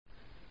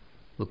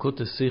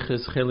L'kute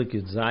Siches Chelek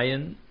Yud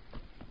Zayin,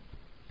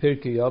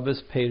 Pirkai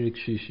Avos Perek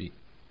Shishi.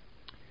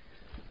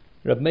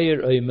 Rab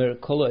Meir Omer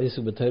Kol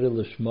Ha'esek B'Torah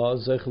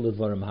L'Shma Zeichel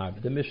L'Dvarim Harbe.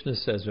 The Mishnah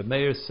says, Rab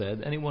Meir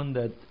said, anyone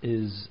that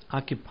is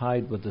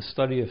occupied with the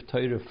study of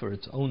Torah for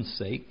its own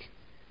sake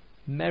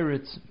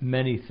merits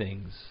many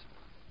things.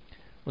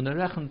 And then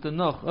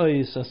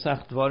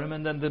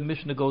the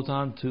Mishnah goes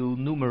on to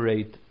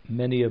enumerate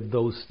many of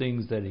those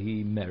things that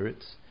he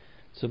merits.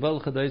 For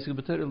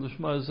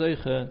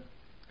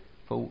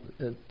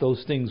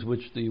those things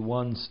which the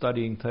one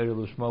studying Torah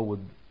L'Shma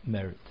would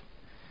merit.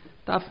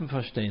 So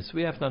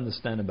we have to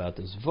understand about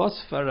this. What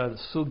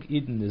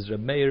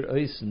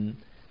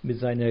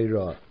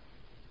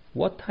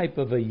type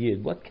of a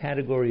Yid, what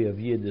category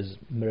of Yid is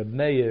Reb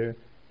Meir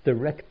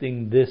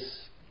directing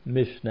this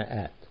Mishnah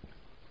at?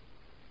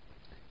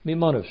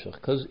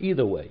 Because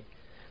either way,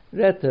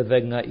 if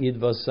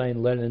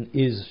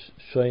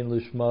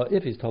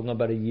he's talking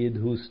about a Yid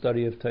whose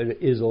study of Torah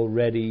is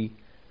already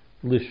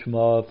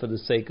Lishma for the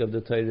sake of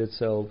the Torah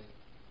itself,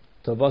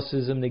 so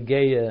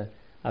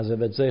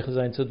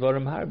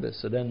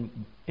then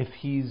if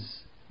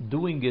he's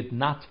doing it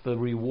not for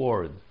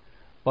reward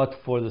but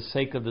for the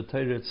sake of the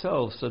Torah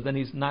itself, so then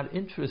he's not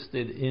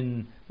interested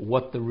in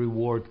what the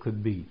reward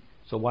could be.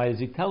 So why is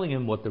he telling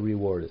him what the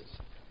reward is,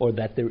 or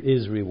that there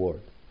is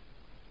reward?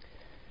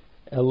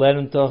 He's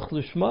learning it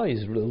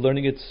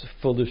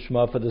for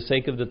Lishma, for the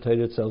sake of the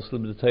Torah itself,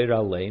 the Torah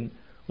Alain,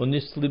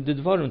 not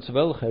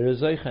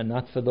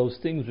for those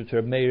things which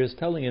Reb Meir is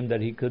telling him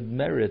that he could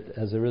merit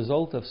as a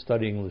result of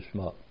studying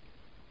Lishma.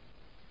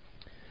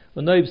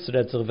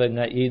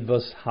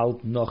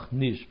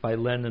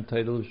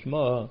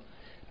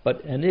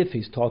 But and if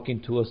he's talking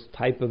to a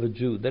type of a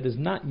Jew that is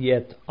not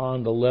yet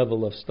on the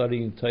level of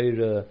studying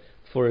Torah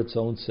for its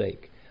own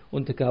sake,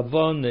 and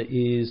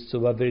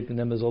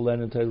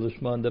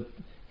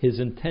his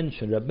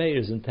intention, Reb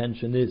Meir's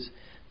intention, is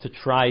to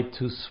try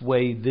to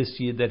sway this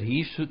year that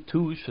he should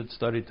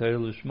study Torah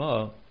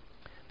L'Shma.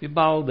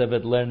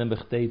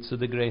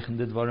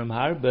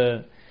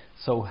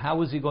 So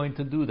how is he going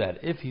to do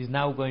that? If he's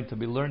now going to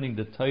be learning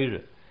the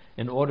Torah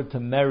in order to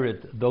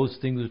merit those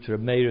things which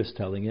Reb Meir is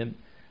telling him,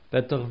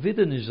 so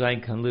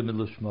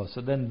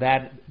then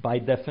that by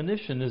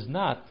definition is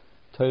not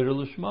Torah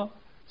L'Shma.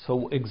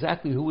 So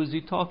exactly who is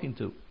he talking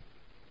to?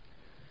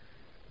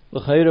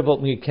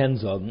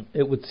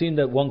 It would seem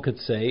that one could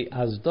say,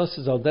 as das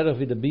is al derech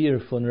wie de Bier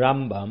von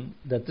Rambam,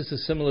 that this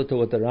is similar to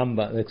what the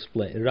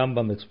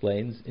Rambam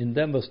explains. In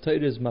dem was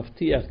Torah is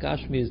maftiach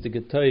gashmi is the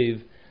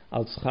getoiv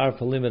al schar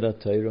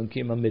v'limed Torah and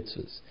kima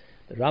mitzvahs.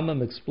 The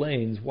Rambam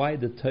explains why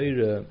the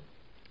Torah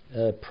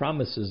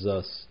promises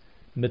us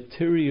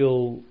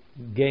material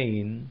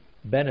gain,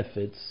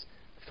 benefits,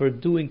 for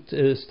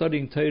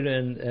studying Torah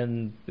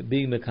and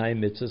being mekayim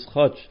mitzvahs.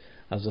 Chotch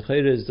as the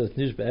Torah is that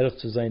nicht be'erich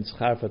zu sein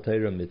schar for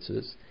Torah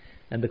mitzvahs.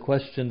 And the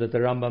question that the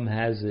Rambam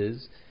has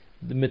is,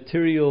 the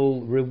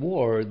material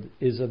reward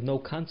is of no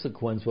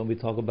consequence when we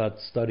talk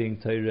about studying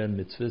Torah and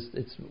mitzvahs.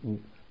 It's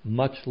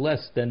much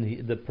less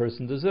than the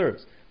person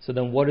deserves. So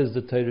then what is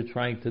the Torah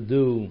trying to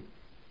do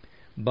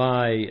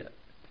by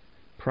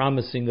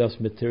promising us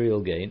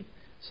material gain?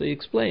 So he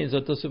explains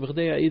that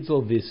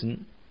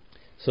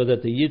so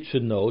that the Yid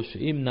should know that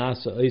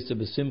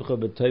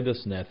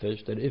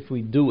if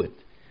we do it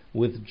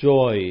with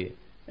joy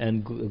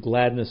and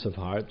gladness of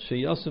heart,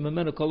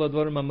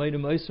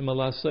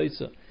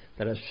 that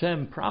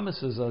Hashem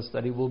promises us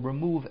that He will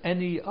remove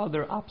any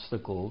other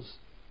obstacles,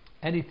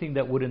 anything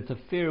that would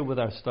interfere with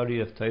our study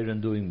of Torah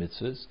and doing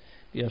mitzvahs,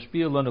 and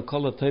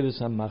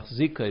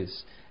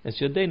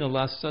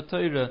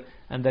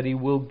that He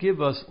will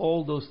give us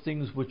all those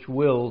things which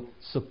will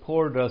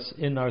support us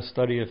in our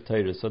study of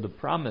Torah. So the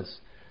promise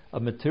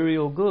of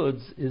material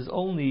goods is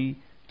only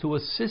to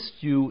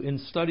assist you in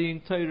studying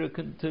Torah,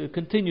 to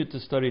continue to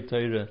study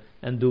Torah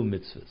and do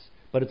mitzvahs.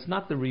 But it's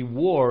not the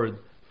reward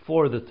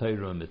for the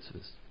Torah and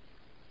mitzvahs.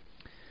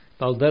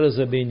 So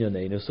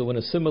in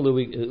a similar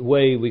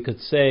way we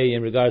could say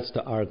in regards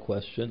to our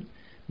question,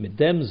 that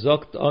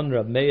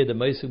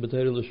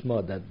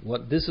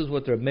this is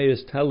what Reb Meir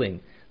is telling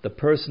the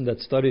person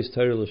that studies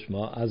Torah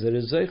L'Shma, as it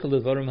is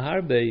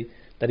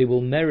that he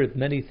will merit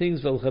many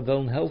things,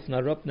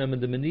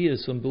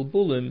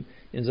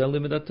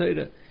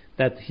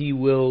 that he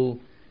will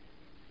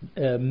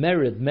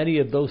merit many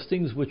of those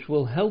things which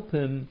will help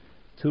him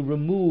to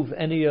remove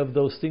any of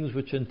those things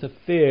which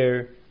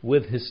interfere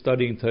with his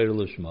studying Torah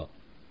L'Shma.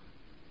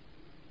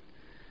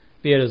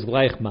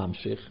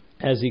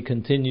 As he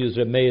continues,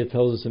 Reb Meir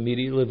tells us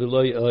immediately,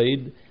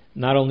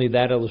 not only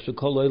that,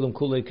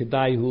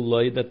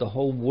 that the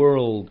whole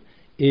world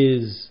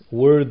is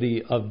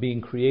worthy of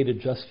being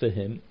created just for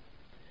him,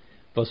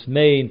 which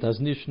means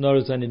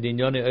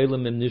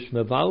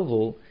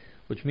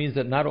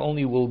that not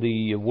only will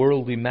the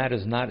worldly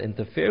matters not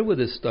interfere with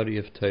his study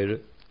of Torah,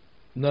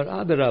 nor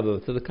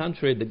adarabah, to the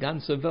contrary, the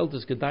ganze Welt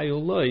is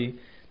gedai,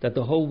 that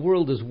the whole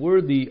world is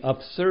worthy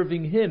of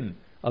serving him,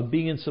 of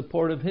being in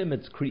support of him.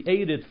 It's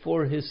created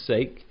for his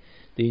sake.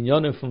 The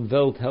inyanim from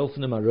Welt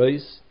helfen him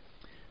arois,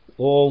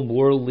 all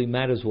worldly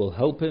matters will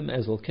help him,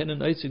 as will kennen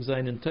eisig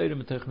sein in Torah,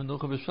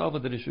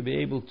 that he should be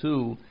able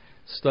to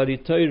study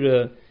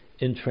Torah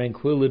in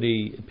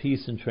tranquility,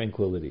 peace and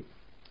tranquility.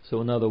 So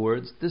in other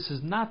words, this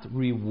is not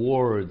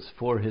rewards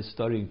for his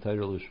studying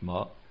Torah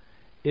Lishma.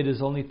 It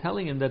is only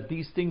telling him that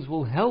these things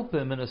will help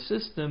him and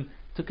assist him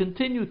to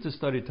continue to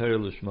study Torah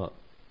Lishma.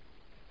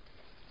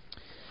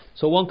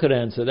 So one could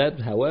answer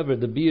that. However,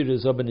 the beer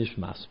is obenish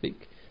maspik,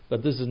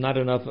 but this is not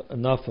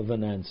enough of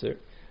an answer.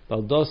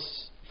 Because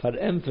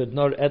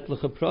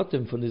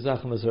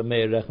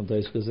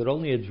it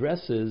only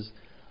addresses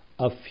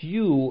a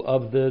few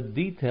of the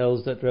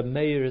details that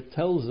Rameir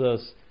tells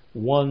us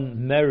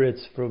one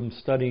merits from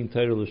studying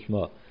Torah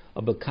Lishma.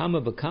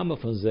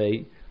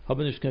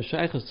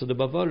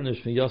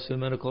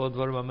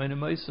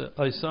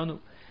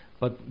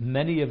 But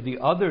many of the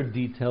other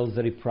details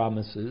that he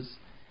promises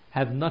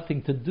have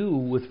nothing to do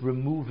with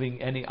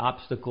removing any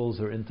obstacles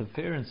or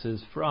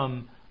interferences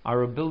from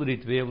our ability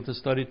to be able to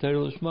study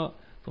Torah Lishma,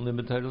 from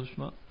the Torah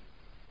Lishma.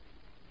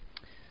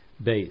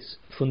 Base.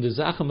 Von der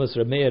Sachen, was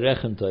Rameir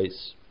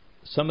rechentais,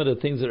 some of the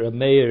things that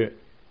Rameir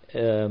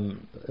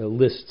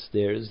lists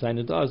there,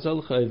 seine da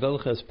solche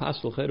welche es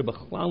passt her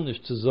beglaun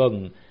nicht zu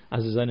sagen,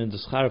 as es einen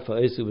des scharfe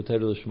eise über Torah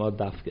Lishma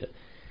dafke.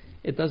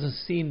 It doesn't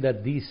seem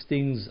that these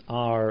things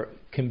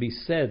can be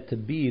said to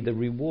be the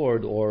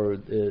reward or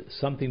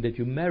something that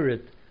you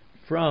merit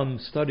from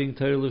studying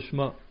Torah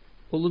Lishma.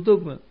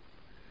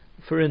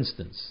 For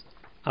instance,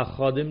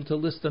 achadim, to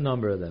list a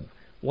number of them.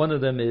 One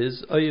of them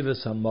is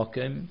Oyves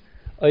HaMokem,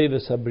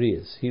 Oyves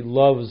HaBriyas. He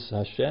loves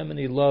Hashem and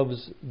he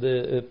loves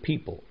the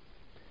people.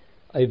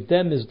 If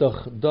them is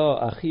doch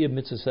da achiyah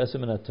mitzvah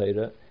sesem and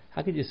Torah.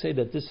 How could you say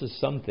that this is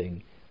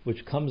something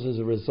which comes as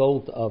a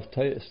result of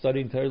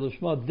studying Torah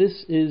Lishma?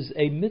 This is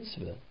a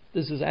mitzvah.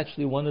 This is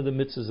actually one of the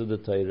mitzvahs of the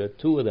Torah,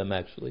 two of them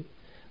actually.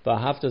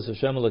 V'ahavtas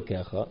Hashem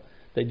lekecha,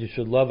 that you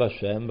should love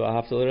Hashem,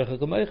 v'ahavta l'recha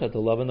kamecha, to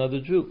love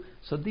another Jew.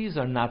 So these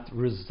are not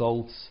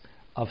results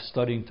of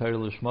studying Torah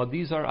Lishma.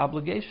 These are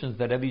obligations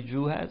that every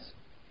Jew has.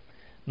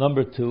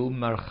 Number two,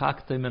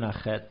 marchakte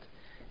menachet.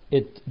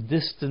 It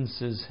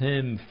distances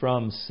him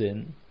from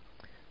sin.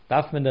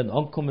 Darf man then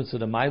ankommen zu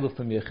der Meile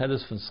from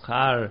Yechedes von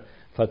Schar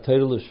for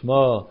Torah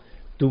Lishma?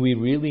 Do we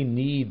really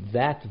need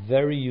that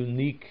very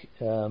unique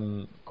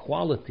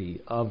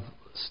quality of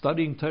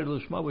studying Torah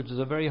Lishma, which is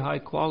a very high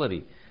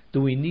quality?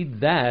 Do we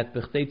need that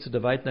that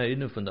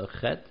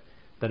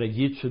a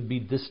yid should be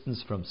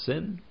distanced from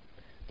sin?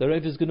 For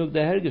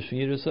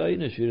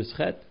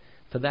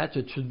that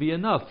it should be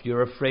enough.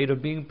 You're afraid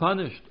of being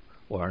punished.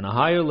 Or on a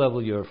higher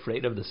level, you're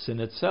afraid of the sin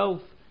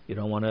itself. You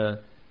don't want to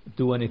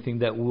do anything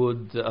that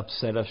would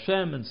upset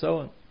Hashem, and so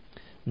on.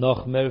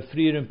 Noch mehr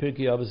frier in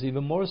Pirkai Avos,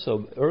 even more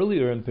so.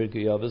 Earlier in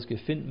Pirkai Avos,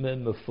 gefindt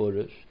men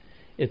mefurish,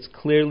 it's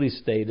clearly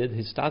stated,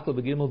 histakel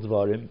begimel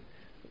dvarim,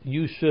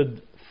 you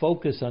should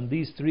focus on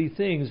these three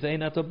things,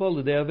 ve'inat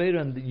abolu de aveira,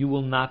 and you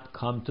will not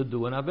come to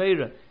do an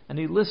aveira. And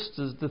he lists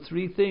the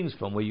three things,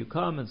 from where you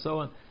come, and so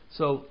on.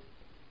 So,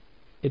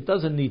 it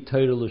doesn't need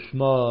Torah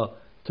Lishma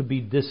to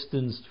be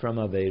distanced from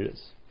aveiras.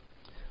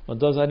 And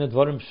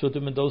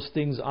those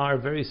things are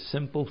very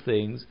simple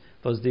things,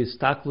 and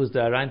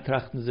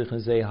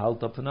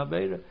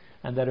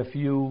that if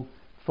you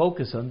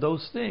focus on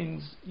those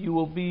things, you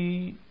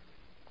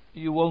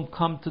won't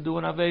come to do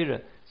an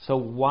aveira. So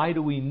why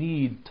do we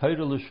need Torah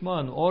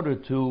Lishma in order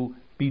to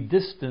be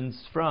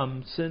distanced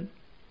from sin?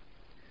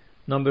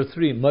 Number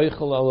three,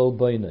 Meichel al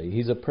Albainai.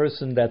 He's a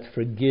person that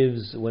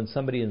forgives when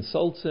somebody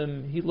insults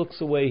him. He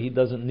looks away. He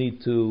doesn't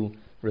need to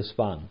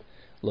respond.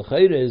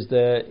 L'chayre is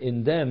that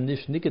in them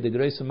nish nika de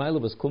grace ma'ila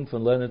was come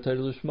from learning Torah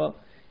Lishma.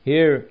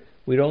 Here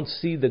we don't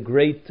see the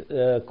great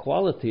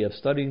quality of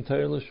studying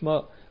Torah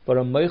Lishma, but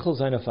a meichel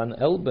zayin of an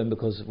elben,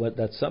 because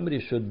that somebody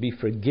should be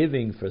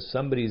forgiving for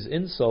somebody's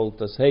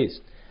insult as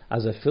haste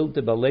as a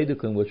filter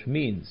baledukun, which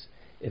means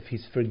if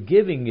he's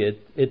forgiving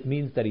it, it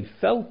means that he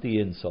felt the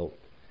insult,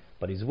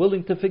 but he's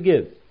willing to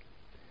forgive.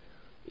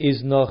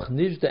 Is noch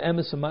nish the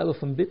emes ma'ila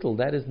from bittul.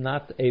 That is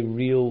not a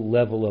real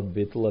level of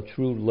bittul, a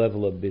true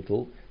level of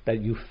bittul.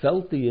 That you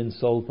felt the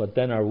insult but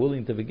then are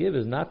willing to forgive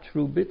is not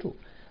true bittul.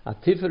 A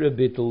tifere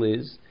bittul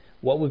is,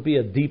 what would be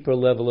a deeper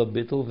level of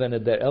bittul than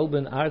der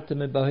elben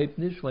arteme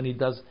bahipnish, when he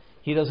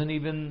doesn't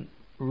even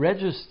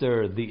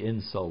register the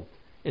insult.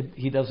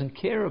 He doesn't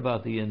care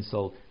about the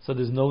insult, so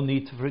there's no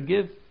need to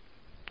forgive.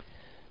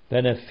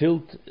 Then he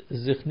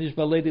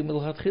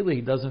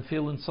doesn't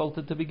feel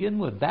insulted to begin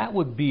with. That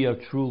would be a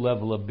true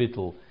level of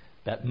bittul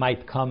that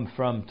might come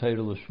from Torah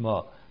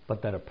Lishma.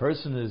 But that a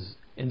person is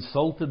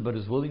insulted but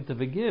is willing to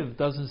forgive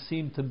doesn't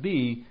seem to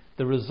be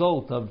the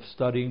result of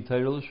studying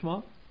Torah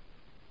Lishma.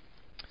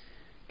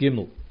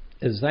 Gimel.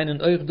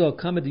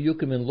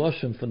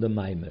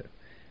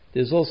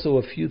 There's also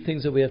a few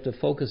things that we have to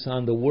focus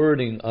on the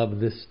wording of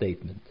this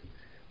statement.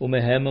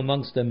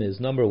 Amongst them is,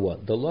 number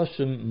one, the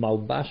Loshem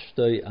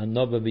Malbashtoi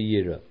Anova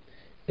V'yira.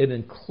 It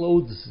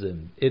encloses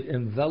him, it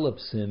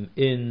envelops him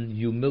in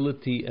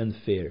humility and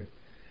fear.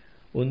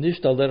 And he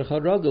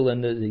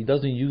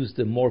doesn't use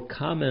the more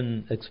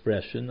common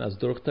expression as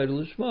Durch Torah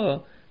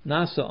Lishma,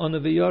 Nasa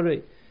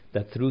Onaviyore,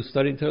 that through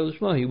studying Torah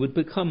Lishma he would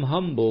become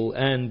humble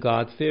and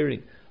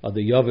God-fearing. Or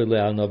the Yavid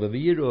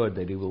Le'al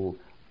that he will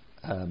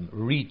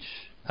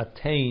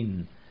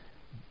attain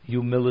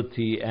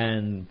humility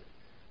and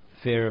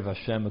fear of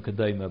Hashem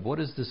Akadayma. What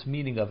is this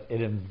meaning of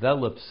it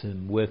envelops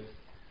him with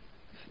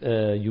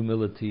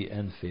humility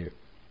and fear?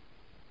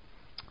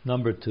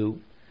 Number 2,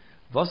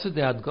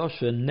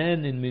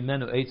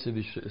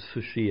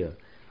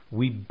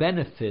 we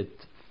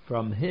benefit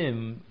from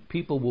him,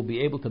 people will be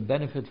able to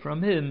benefit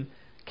from him,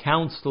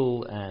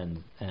 counsel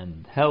and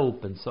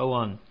help and so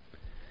on.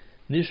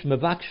 And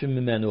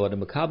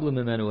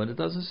it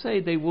doesn't say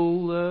they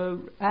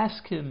will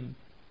ask him,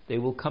 they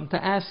will come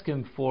to ask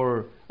him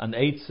for an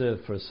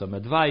eitzah, for some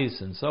advice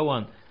and so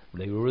on.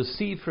 They will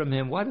receive from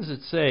him. Why does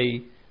it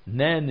say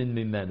nen in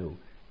mimenu?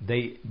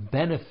 They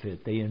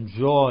benefit, they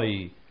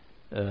enjoy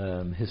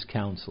his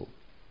counsel.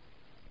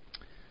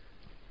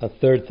 A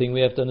third thing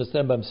we have to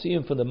understand, I'm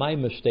seeing from the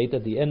Maimah state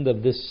at the end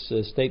of this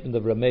statement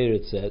of Rameir,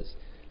 it says,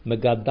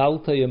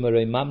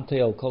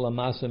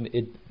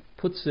 it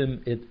puts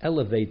him, it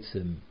elevates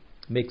him,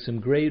 makes him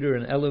greater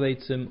and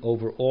elevates him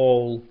over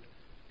all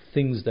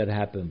things that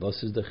happen. What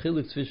is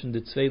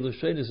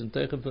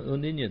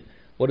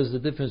the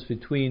difference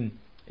between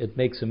it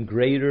makes him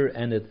greater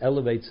and it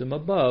elevates him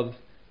above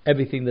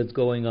everything that's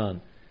going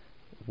on?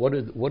 What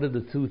are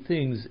the two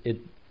things?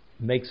 It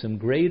makes him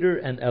greater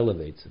and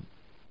elevates him.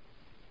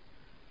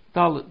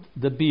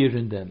 The beer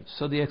in them.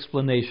 So the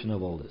explanation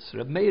of all this.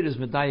 Reb Meir is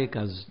medayik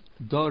as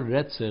dor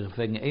retzer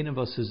wegen einem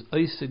was is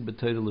oisig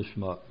b'Torah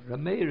lishma. Reb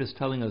Meir is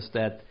telling us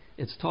that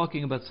it's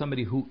talking about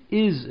somebody who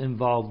is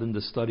involved in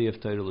the study of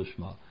Torah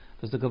lishma.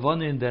 Because the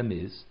kavanah in them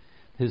is,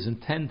 his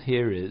intent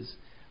here is,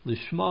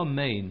 lishma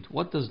meint,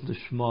 what does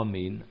lishma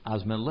mean?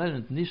 As men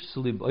lernt nicht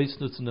zu lieb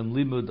oisnutzen dem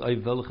limud oy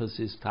welches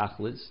is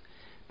tachlis,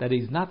 that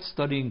he's not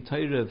studying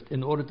Torah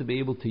in order to be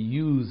able to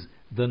use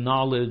the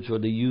knowledge or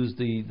to use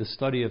the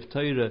study of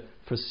Torah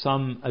for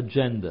some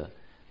agenda,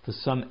 for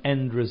some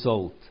end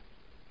result.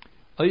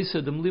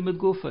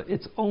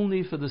 It's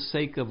only for the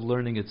sake of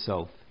learning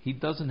itself. He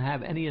doesn't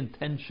have any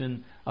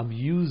intention of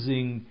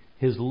using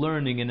his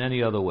learning in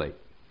any other way.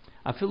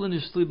 Not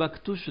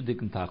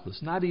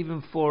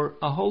even for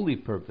a holy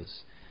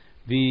purpose.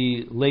 For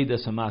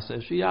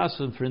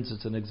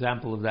instance, an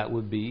example of that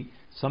would be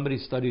somebody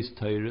studies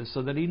Torah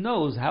so that he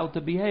knows how to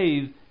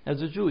behave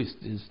as a Jew.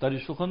 He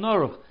studies Shulchan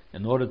Aruch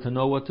in order to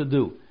know what to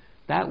do.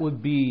 That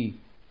would be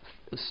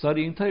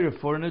studying Torah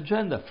for an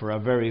agenda, for a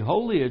very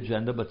holy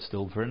agenda, but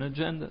still for an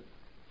agenda.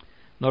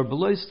 Nor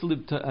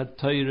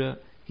Torah,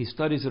 he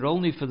studies it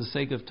only for the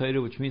sake of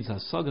Torah, which means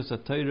hasagas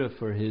Torah,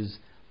 for his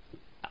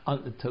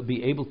to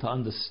be able to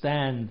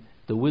understand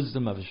the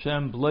wisdom of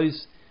Hashem.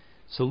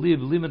 So live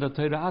limit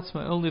Torah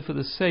atzma, only for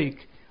the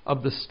sake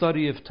of the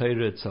study of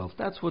Torah itself.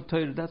 That's what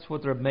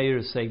Reb Meir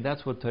is saying.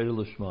 That's what Torah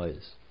Lishma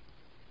is.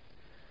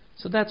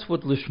 So that's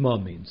what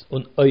Lishma means.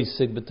 Un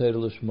oisig b'Torah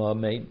Lishma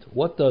meant.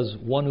 What does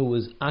one who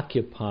is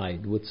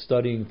occupied with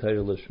studying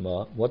Torah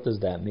Lishma, what does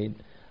that mean?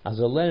 As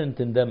a lernt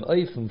in dem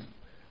oifen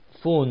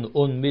fun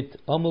un mit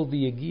amel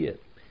v'yagiyah,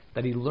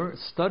 that he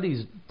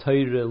studies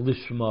Torah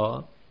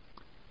Lishma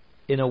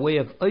in a way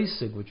of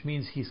oisig, which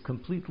means he's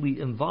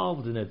completely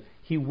involved in it.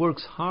 He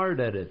works hard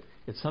at it.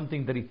 It's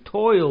something that he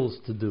toils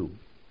to do.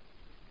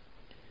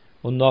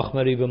 Und noch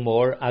mehr even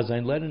more, as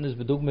ein Lernen is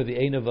bedugme wie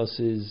einer was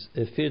is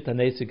fiert an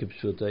etzig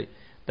pshutai,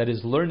 that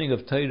his learning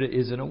of Torah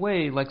is in a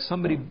way like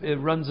somebody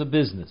runs a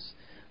business.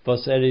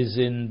 Was is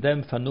in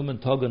dem Phänomen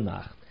Tag und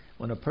Nacht.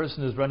 When a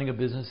person is running a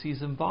business,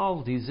 he's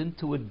involved, he's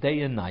into it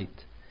day and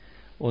night.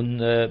 Und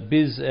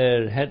bis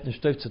hat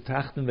nicht zu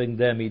trachten wegen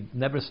dem, he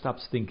never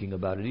stops thinking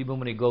about it. Even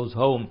when he goes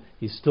home,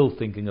 he's still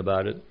thinking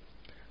about it.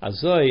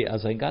 Azoi,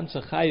 as ein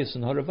ganzer Chayes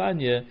in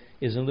Horavanya,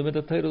 is in limit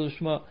of Torah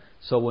Lishma.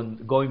 So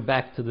when going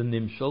back to the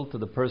Nimshal, to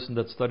the person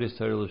that studies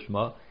Torah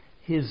Lishma,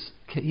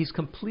 he's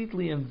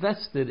completely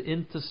invested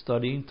into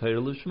studying Torah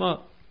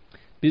Lishma.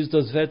 Bis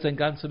das wird ein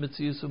ganzer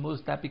Metzius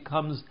Umus, that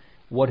becomes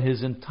what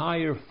his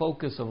entire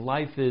focus of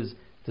life is,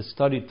 to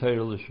study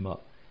Torah Lishma.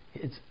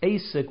 It's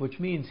asik, which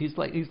means he's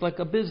like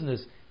a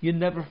business. You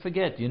never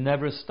forget, you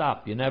never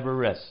stop, you never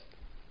rest.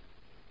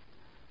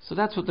 So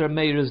that's what their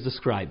Meir is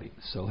describing.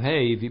 So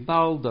hey, since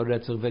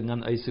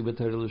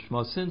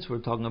we're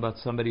talking about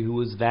somebody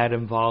who is that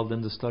involved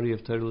in the study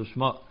of Torah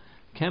Lishma,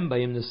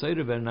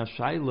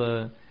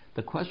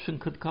 the question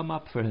could come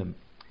up for him.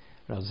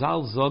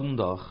 Razal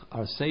Zogendoch,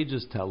 our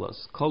sages tell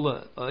us,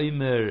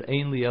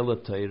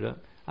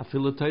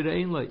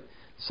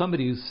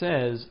 somebody who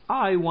says,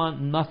 I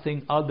want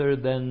nothing other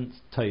than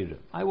Torah.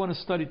 I want to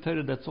study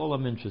Torah, that's all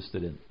I'm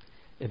interested in.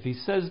 If he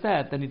says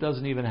that, then he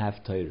doesn't even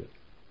have Torah.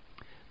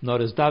 Nor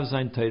as Dav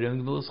Zayin Torah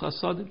and Gemilas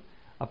Chasadim.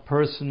 A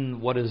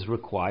person, what is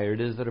required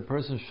is that a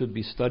person should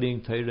be studying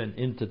Torah and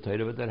into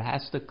Torah, but that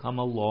has to come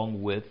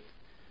along with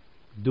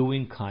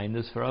doing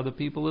kindness for other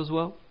people as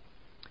well.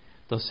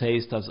 Das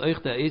heißt, dass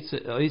euch der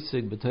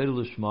Eizig b'Torah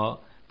Lishma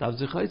darf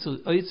sich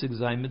Eizig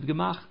sein mit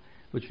Gemach,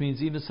 which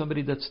means even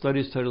somebody that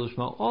studies Torah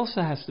Lishma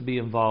also has to be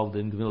involved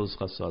in Gemilas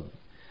Chasadim.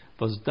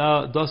 Was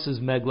das is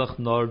meglach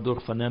nor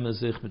durch vernehmen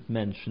sich mit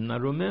Menschen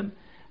narumim.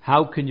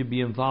 How can you be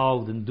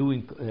involved in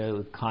doing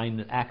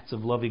kind acts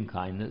of loving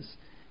kindness?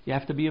 You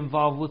have to be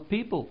involved with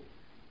people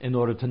in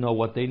order to know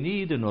what they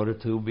need, in order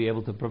to be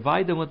able to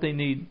provide them what they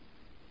need.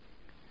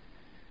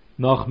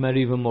 Noch mehr,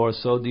 even more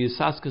so, the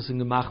Yisaskas in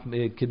the Mach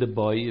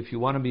Kideboy, if you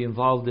want to be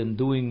involved in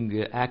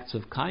doing acts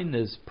of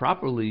kindness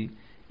properly,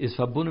 is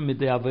verbunden mit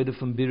der Avodah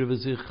von Bira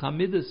v'Zich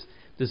Chamidus.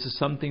 This is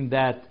something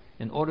that,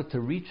 in order to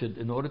reach it,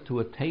 in order to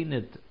attain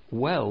it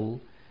well,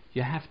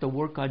 you have to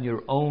work on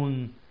your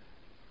own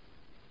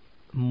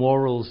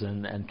morals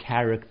and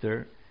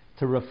character,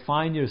 to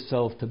refine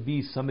yourself to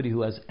be somebody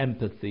who has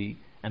empathy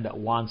and that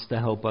wants to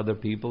help other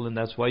people, and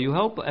that's why you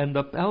end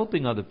up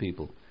helping other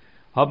people.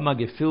 Hab ma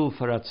gefühl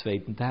für a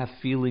zweiten, to have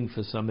feeling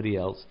for somebody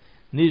else.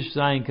 Nicht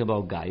sein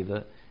kabal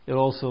gaiva. It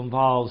also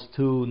involves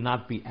to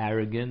not be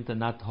arrogant and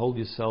not hold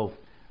yourself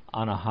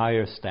on a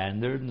higher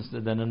standard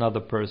than another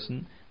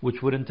person,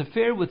 which would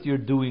interfere with your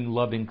doing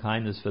loving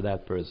kindness for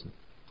that person.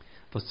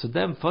 In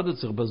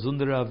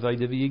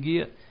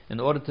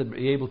order to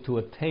be able to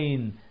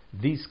attain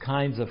these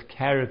kinds of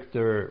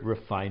character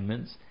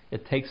refinements,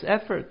 it takes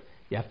effort.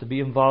 You have to be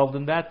involved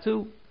in that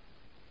too.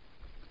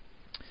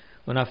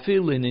 And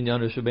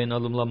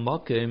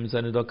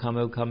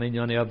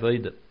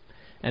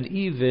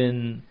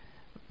even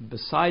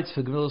besides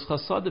for Gemilas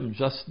Chasadim,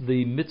 just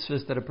the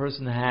mitzvahs that a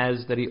person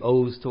has that he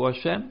owes to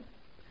Hashem.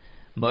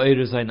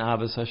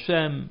 Avos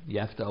Hashem, you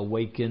have to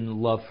awaken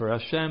love for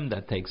Hashem,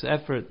 that takes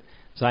effort.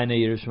 To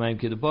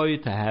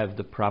have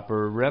the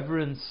proper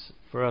reverence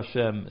for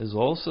Hashem is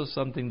also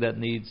something that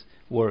needs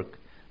work.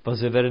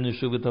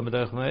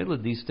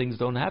 These things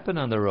don't happen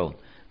on their own.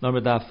 And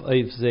you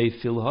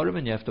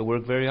have to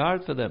work very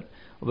hard for them.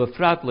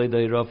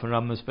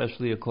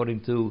 Especially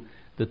according to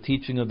the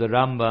teaching of the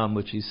Rambam,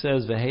 which he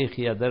says,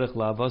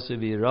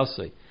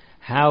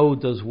 how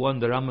does one,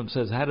 the Rambam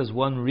says, how does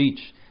one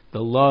reach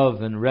the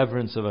love and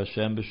reverence of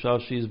Hashem?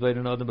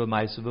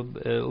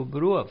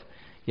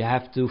 You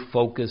have to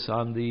focus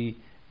on the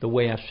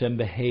way Hashem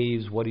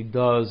behaves, what He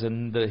does,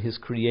 and His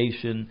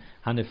creation.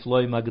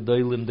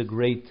 The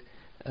great,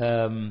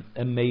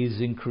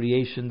 amazing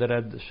creation that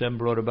Hashem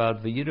brought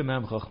about.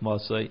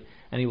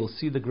 And he will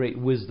see the great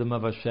wisdom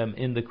of Hashem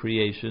in the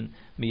creation.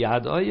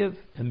 Miyad oyev,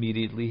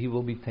 immediately he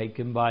will be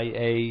taken by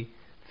a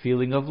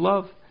feeling of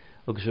love.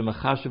 And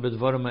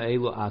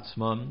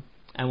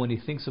when he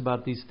thinks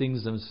about these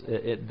things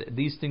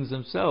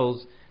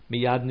themselves,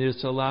 miyad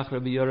nirsalach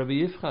Rabbi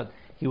Yifchad,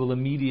 he will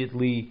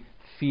immediately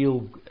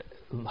feel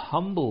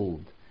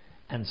humbled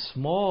and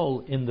small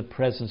in the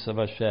presence of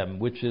Hashem,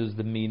 which is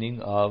the meaning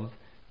of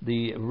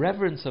the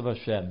reverence of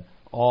Hashem,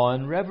 awe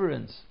and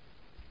reverence.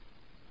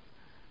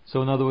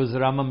 So in other words, the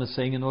Rambam is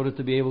saying, in order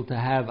to be able to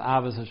have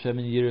Avos Hashem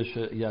and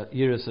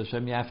Yiras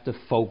Hashem, you have to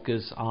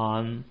focus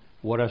on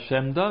what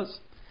Hashem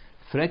does.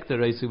 So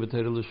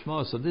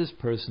this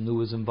person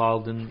who is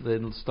involved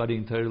in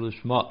studying Torah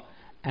Lishma,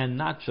 and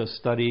not just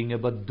studying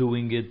it, but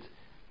doing it,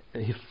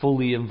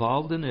 fully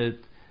involved in it,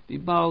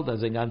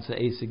 as a ganze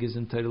Esig is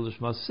in Torah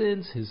Lishma,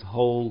 since his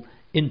whole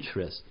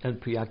interest and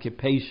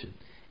preoccupation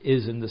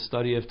is in the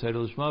study of Torah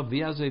Lishma,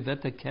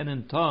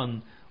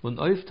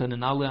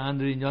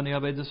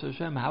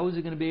 how is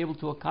he going to be able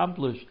to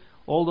accomplish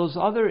all those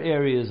other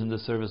areas in the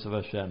service of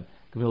Hashem?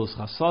 Gemilas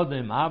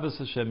Chasadim, Avos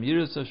Hashem,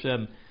 Yiras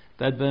Hashem,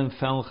 that ben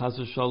fel Chas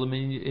Shalom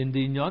in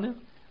the Inyanim?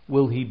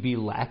 Will he be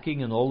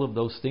lacking in all of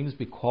those things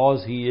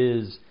because he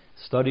is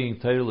studying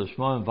Torah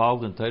Lishma,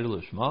 involved in Torah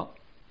Lishma?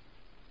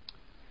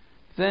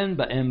 Then,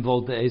 in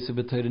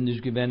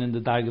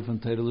the Darga von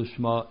Torah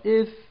Lishma,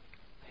 if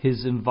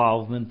his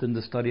involvement in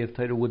the study of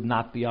Torah would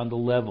not be on the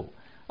level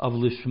of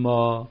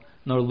Lishma,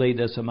 nor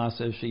Leidas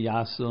Amasa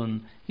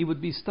Sheyasun, he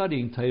would be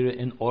studying Torah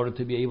in order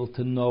to be able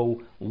to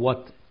know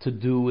what to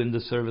do in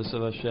the service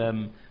of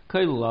Hashem,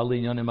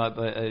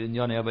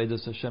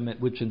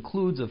 which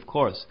includes, of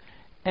course,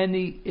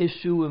 any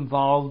issue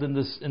involved in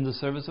the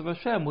service of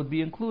Hashem would be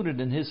included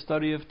in his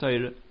study of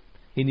Torah.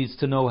 He needs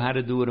to know how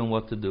to do it and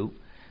what to do.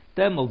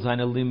 Then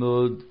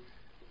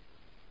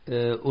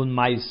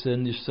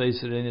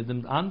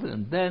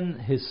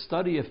his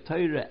study of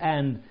Torah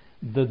and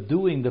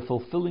the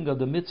fulfilling of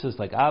the mitzvahs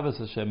like Avos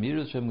Hashem,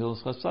 Yiras Hashem,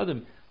 Gemilas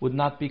Chasadim would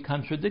not be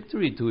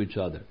contradictory to each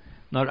other.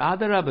 Nor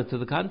Adarabah, to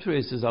the contrary,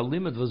 it says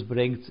Al-Limud was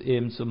bringt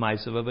him to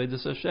Ma'asav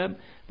Avodas Hashem,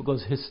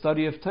 because his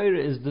study of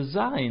Torah is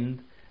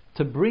designed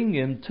to bring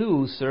him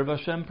to serve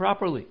Hashem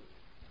properly.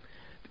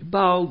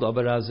 But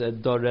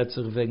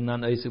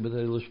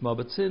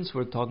since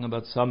we're talking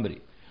about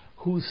somebody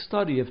whose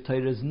study of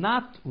Torah is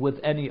not with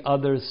any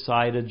other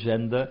side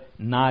agenda,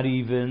 not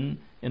even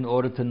in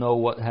order to know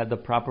what had the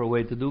proper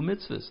way to do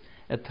mitzvahs.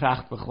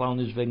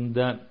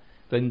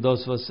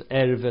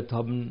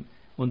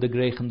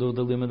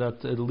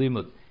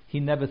 He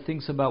never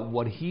thinks about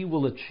what he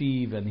will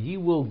achieve and he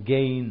will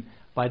gain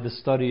by the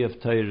study of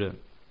Torah.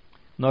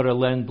 Nor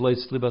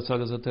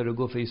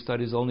he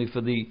studies only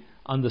for the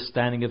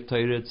understanding of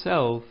Torah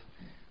itself.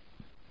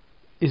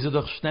 Is it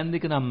doch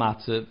ständig in a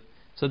matzav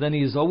So then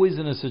he is always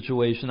in a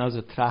situation as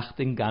a tracht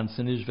in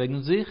ganzen ist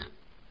wegen sich.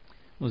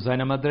 Und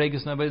seine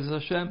Madreges Nabeis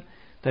Hashem,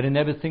 that he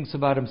never thinks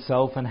about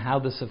himself and how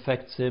this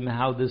affects him,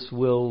 how this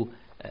will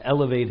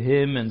elevate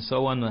him, and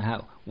so on,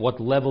 what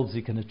levels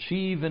he can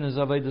achieve in his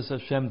Avodas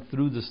Hashem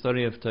through the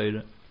study of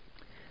Torah.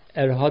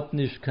 Hat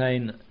nicht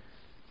kein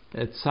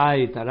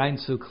Zeit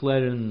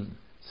reinzuklären,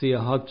 sie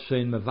hat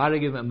schon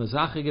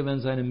Mesache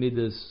gewinnt seine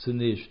Midas zu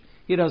nicht.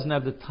 He doesn't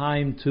have the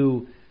time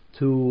to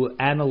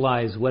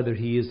analyze whether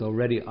he is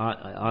already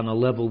on a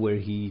level where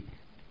he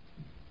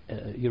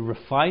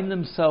refined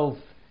himself,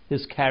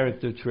 his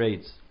character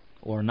traits,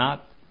 or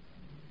not.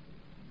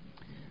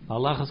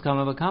 And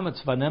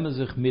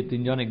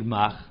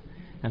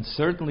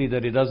certainly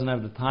that he doesn't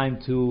have the time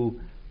to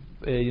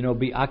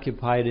be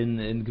occupied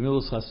in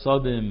Gemilas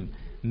Chasodim,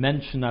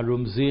 mention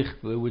Arum Zich,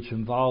 which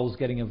involves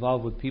getting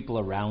involved with people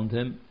around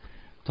him.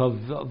 So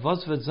what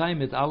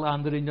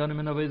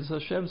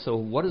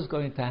is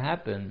going to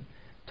happen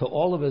to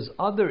all of his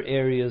other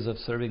areas of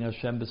serving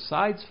Hashem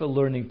besides for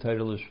learning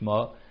Torah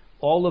Lishma?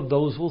 All of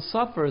those will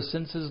suffer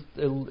since his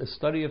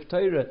study of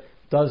Torah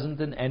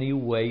doesn't in any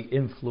way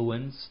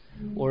influence,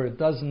 or it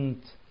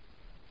doesn't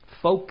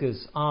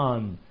focus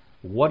on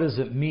what does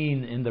it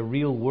mean in the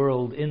real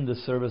world in the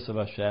service of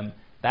Hashem.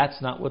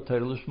 That's not what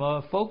Torah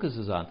Lishma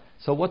focuses on.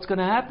 So what's going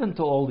to happen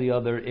to all the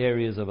other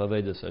areas of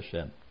Avodas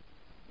Hashem?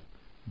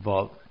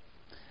 Vav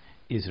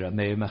is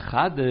Rameh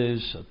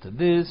Mechadish. To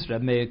this,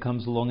 Rameh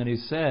comes along and he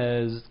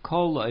says,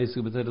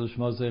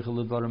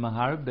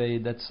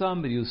 that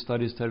somebody who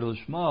studies Torah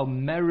Lishma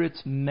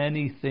merits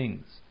many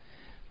things.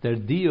 Their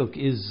diuk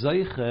is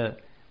zeiche.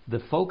 The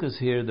focus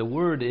here, the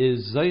word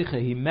is zeiche.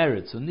 He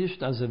merits.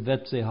 Nicht as a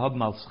vetze hab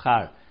mal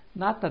schar.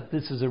 Not that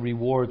this is a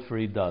reward for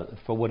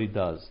what he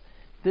does.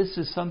 This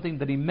is something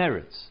that he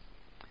merits.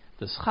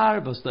 The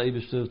schar was the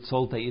Eibishter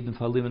zolta eden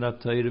verlimen ab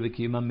Torah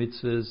v'kiyma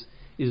mitzvahs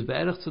is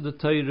be'erich to the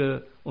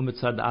Torah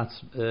u'mitzad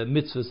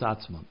mitzvahs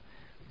atzman.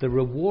 The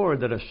reward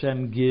that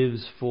Hashem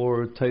gives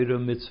for Torah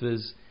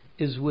mitzvahs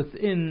is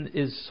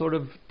sort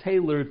of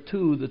tailored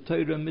to the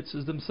Torah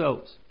mitzvahs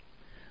themselves.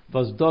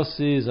 Was das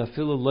is a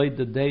filo loyd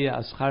the day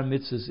as schar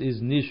mitzvahs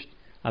is nicht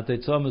at the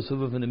tzom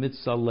suva von the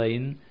mitzvah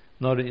allein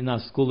nor in a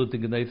skula to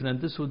gneifen,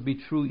 and this would be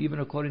true even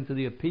according to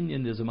the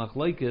opinion there's a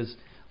machlokes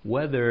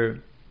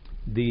whether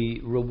the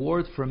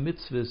reward for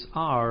mitzvahs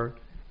are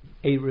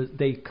a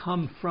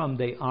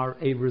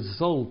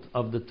result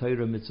of the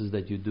Torah mitzvahs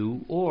that you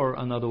do, or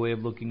another way of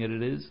looking at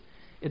it is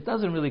it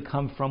doesn't really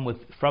come from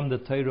the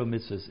Torah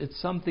mitzvahs. It's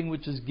something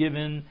which is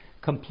given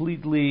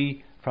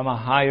completely from a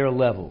higher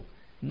level.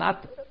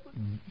 Not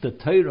the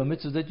Torah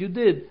mitzvahs that you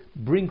did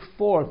bring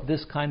forth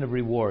this kind of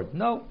reward.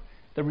 No,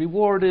 the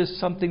reward is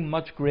something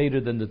much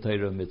greater than the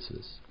Torah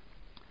mitzvahs.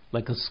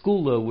 Like a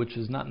skula, which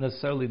is not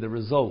necessarily the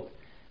result.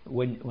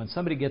 When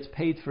somebody gets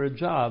paid for a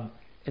job,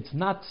 it's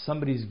not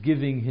somebody's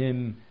giving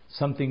him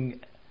something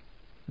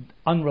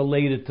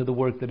unrelated to the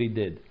work that he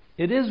did.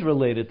 It is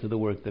related to the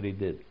work that he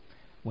did.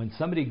 When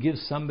somebody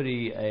gives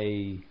somebody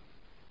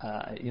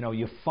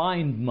you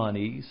find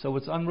money, so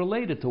it's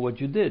unrelated to what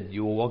you did.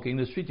 You were walking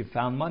the street, you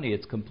found money,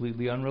 it's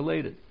completely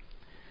unrelated.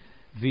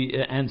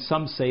 And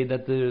some say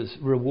that the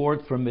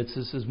reward for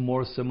mitzvahs is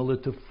more similar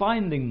to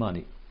finding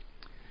money.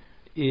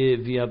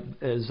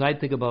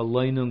 Zeitig about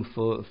Leinung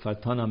for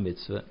Tana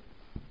mitzvah.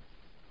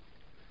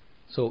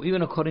 So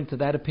even according to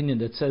that opinion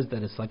that says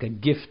that it's like a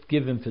gift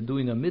given for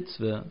doing a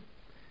mitzvah,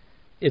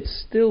 it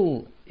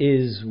still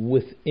is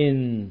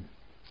within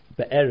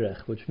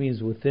Perek, which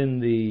means within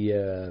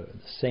the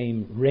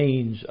same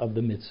range of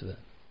the mitzvah.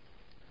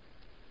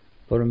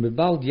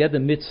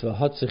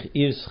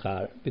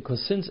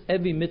 Because since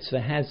every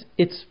mitzvah has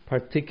its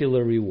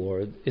particular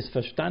reward, it's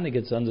verstandig,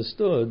 it's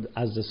understood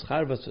as the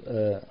schar was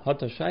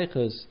hat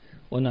shaykhs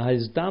und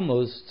heißt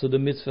damos zu der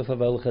mitzvah für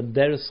welche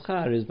der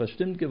schar is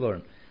bestimmt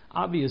geworden.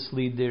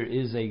 Obviously, there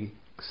is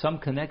some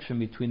connection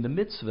between the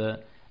mitzvah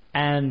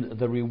and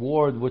the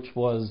reward which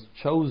was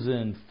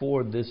chosen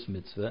for this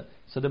mitzvah.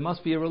 So there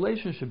must be a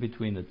relationship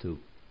between the two.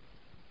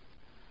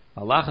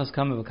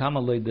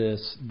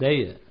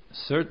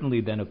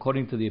 Certainly, then,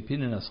 according to the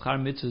opinion of schar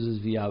mitzvahs is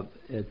via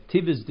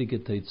tivis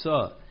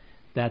diketeitzah,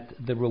 that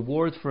the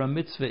reward for a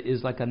mitzvah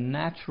is like a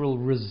natural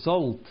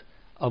result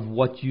of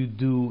what you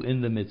do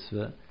in the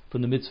mitzvah,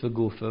 from the mitzvah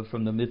gufa,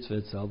 from the mitzvah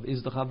itself,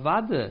 is the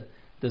chavade,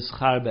 the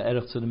schar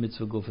be'erich to the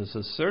mitzvah gufa.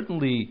 So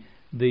certainly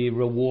the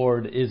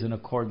reward is in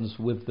accordance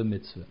with the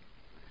mitzvah.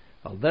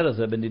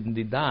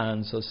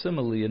 So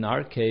similarly, in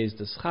our case,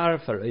 the schar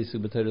for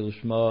eisuk b'torah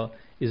lishma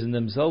is in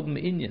demselben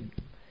inyan,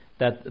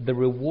 that the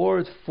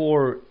reward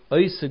for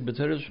eisuk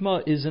b'torah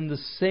lishma is in the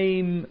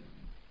same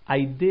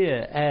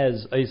idea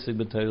as eisuk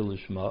b'torah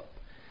lishma,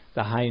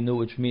 the hainu,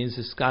 which means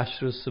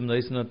iskashrus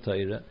sumneisin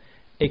Torah,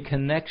 a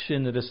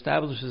connection that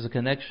establishes a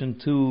connection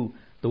to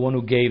the one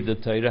who gave the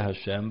Torah,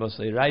 Hashem,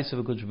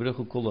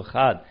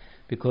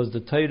 because the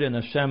Torah and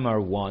Hashem are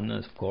one,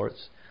 of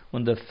course.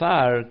 Und der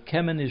Pfarr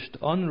kämen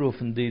nicht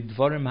anrufen, die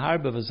Dvorim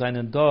harbe, was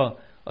seinen da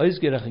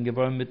ausgerechnet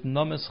geworden mit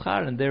Nomen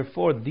Schar, and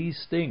therefore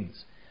these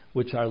things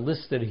which are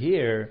listed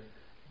here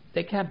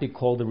they can't be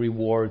called a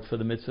reward for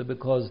the mitzvah,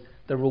 because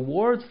the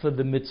reward for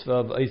the mitzvah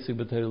of Eisik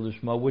B'Torah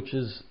Lishma, which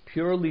is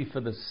purely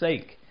for the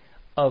sake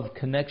of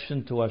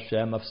connection to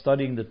Hashem, of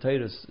studying the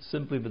Torah,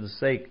 simply for the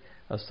sake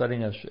of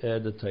studying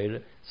the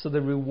Torah, so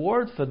the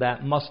reward for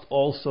that must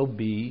also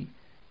be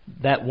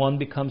that one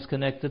becomes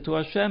connected to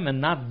Hashem, and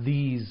not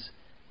these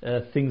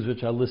things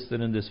which are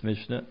listed in this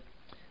Mishnah.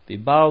 The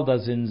Baal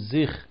das in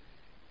sich,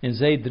 in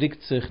zij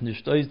drikt sich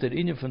nicht aus der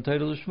Inyan von Torah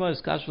Lishma,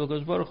 is Kashval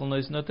Kosh Baruch Hu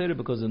Nois Na Torah,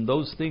 because in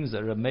those things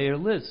that Meir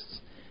lists,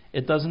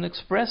 it doesn't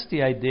express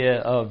the idea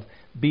of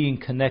being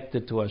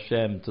connected to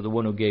Hashem, to the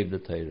one who gave the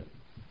Torah.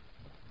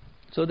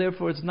 So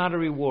therefore it's not a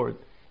reward,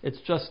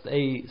 it's just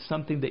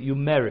something that you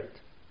merit.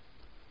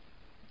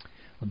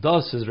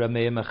 Das is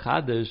Rameh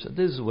Mechadish,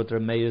 this is what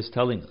Rameh is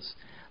telling us.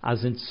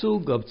 As in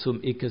Zugab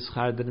zum Ikes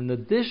Charder, in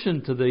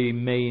addition to the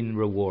main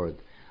reward,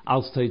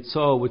 als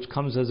Teitzah, which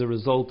comes as a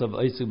result of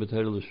Eisik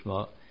B'Torah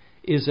Lishma,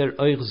 is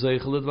Oich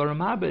Zeichel Dvarim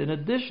Habe. In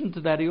addition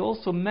to that, he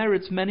also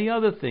merits many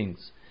other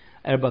things.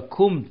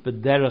 Bakumt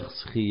B'derech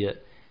Schiyah,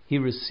 he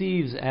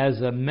receives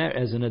as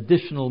an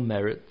additional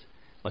merit,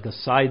 like a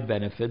side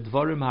benefit,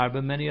 Dvarim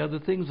Harbe, many other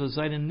things, which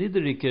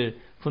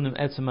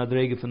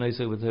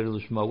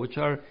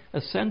are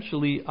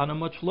essentially on a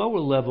much lower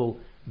level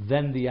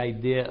than the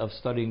idea of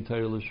studying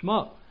Torah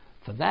Lishma.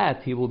 For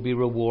that, he will be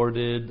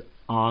rewarded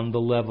on the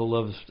level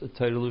of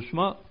Torah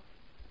Lishma.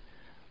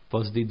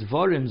 Was die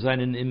Dvarim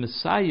seinen im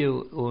Messiah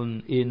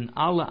und in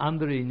alle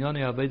andere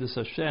Inyone Avedus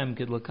Hashem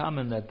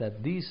kedlakamen,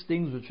 that these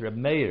things which Reb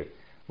Meir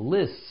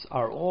lists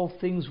are all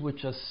things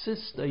which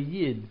assist a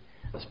Yid,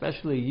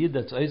 especially a Yid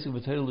that's Eisik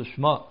B'Torah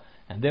Lishma,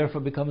 and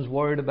therefore becomes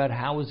worried about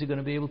how is he going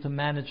to be able to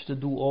manage to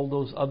do all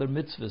those other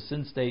mitzvahs,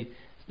 since it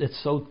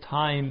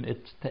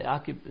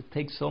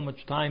takes so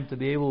much time to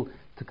be able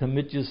to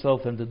commit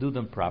yourself and to do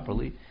them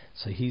properly.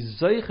 So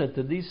he's zeicha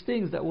to these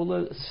things that will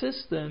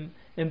assist them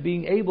in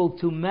being able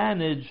to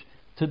manage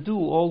to do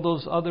all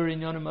those other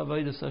inyanim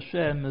avodas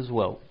Hashem as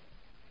well,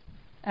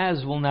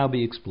 as will now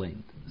be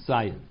explained.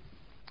 Zion.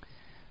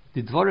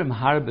 These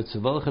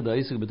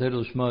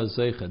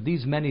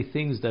many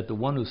things that the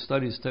one who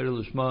studies Torah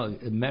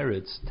Lishma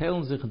merits,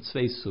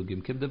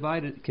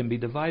 can be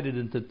divided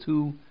into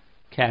two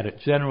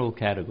general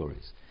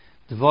categories.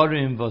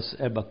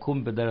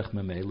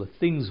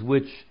 Things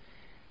which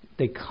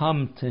they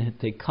come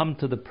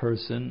to the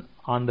person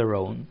on their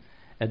own.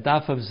 He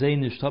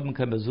doesn't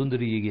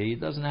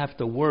have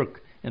to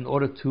work in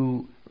order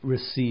to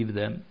receive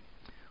them.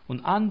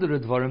 Und andere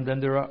Dvarim, then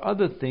there are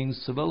other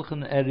things,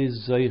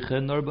 that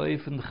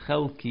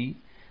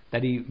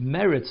he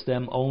merits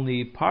them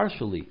only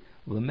partially.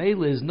 And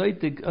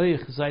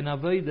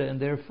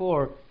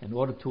therefore, in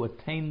order to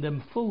attain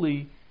them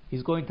fully,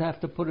 he's going to have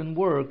to put in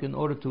work in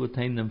order to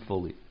attain them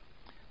fully.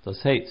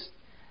 Das heißt,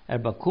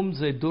 bekommt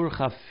sie durch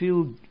a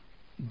viel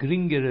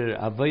geringerer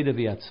Avodah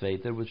wie a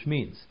zweiter, which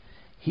means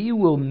he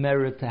will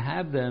merit to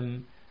have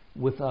them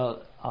with a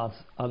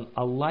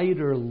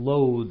lighter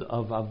load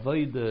of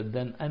avodah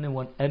than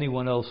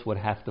anyone else would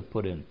have to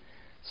put in.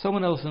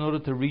 Someone else, in order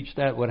to reach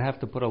that, would have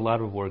to put a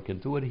lot of work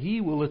into it. He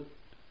will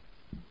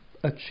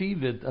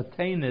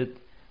attain it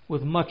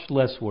with much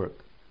less work.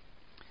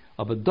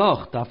 But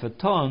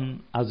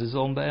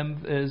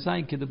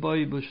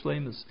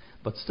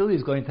still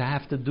he's going to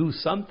have to do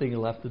something.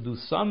 He'll have to do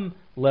some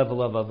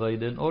level of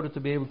avodah in order to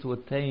be able to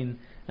attain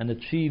and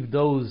achieve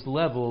those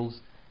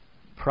levels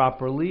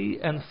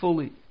properly and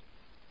fully.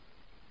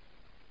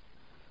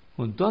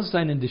 And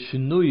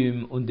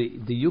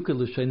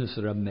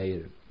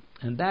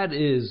that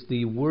is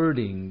the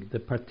wording, the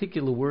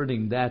particular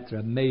wording that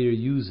Reb Meir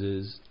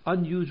uses,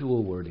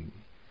 unusual wording.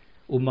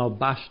 He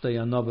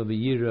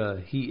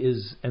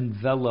is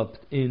enveloped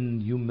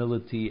in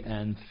humility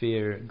and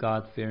fear,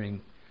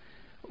 God-fearing.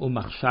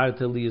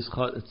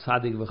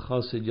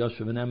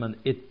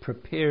 It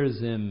prepares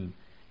him,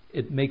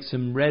 it makes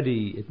him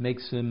ready, it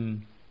makes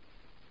him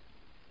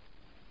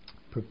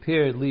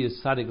prepared to be a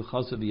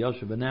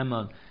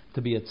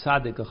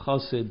tzaddik, a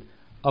chassid,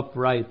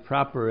 upright,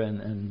 proper,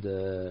 and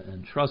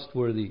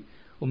trustworthy.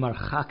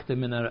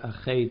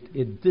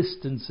 It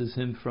distances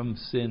him from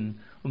sin,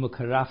 and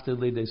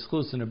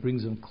it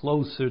brings him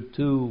closer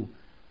to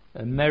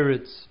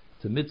merits,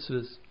 to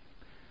mitzvahs.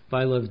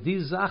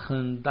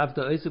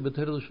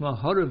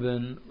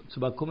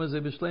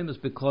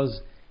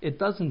 Because it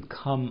doesn't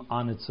come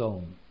on its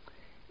own.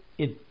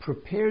 It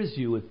prepares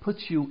you, it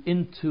puts you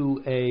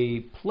into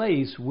a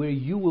place where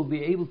you will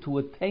be able to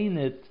attain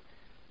it,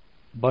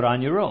 but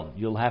on your own.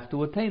 You'll have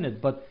to attain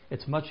it, but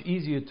it's much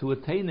easier to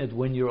attain it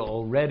when you're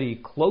already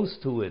close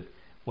to it,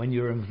 when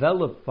you're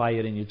enveloped by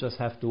it and you just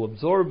have to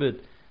absorb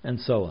it, and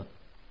so on.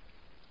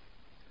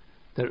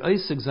 Der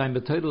Eisig sein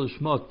B'Torah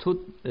Lishma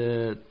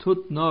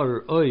tut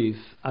nor oif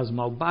as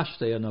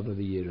malbashte another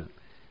v'yira.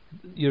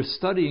 Your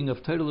studying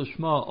of Torah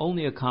Lishma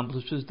only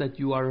accomplishes that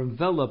you are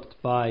enveloped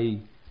by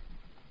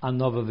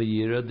another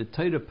v'yira. The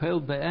Torah peil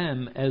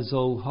be'em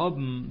ezol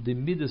haben the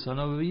midas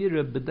another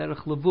v'yira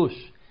b'derech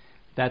levush.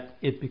 That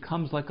it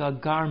becomes like a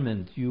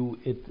garment.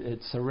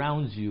 It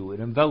surrounds you,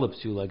 it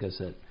envelops you, like I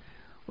said.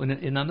 When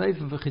in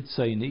Anayvim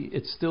v'chitzayni,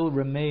 it still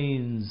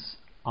remains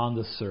on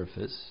the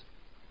surface.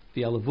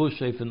 The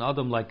alavush, if an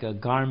adam like a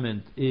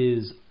garment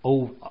is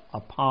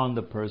upon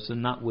the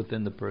person, not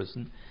within the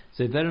person.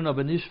 Ze werden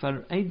aber nicht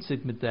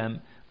vereinzigt mit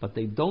them, but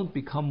they don't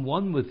become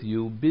one with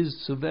you.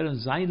 Bis zu werden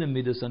seine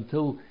midas,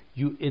 until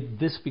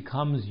this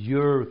becomes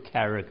your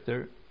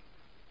character.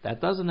 That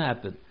doesn't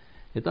happen.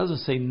 It doesn't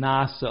say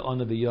nasa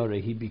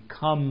onaviyore. He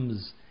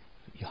becomes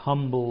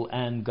humble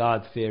and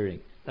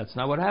God-fearing. That's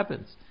not what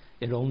happens.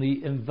 It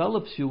only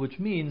envelops you, which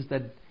means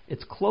that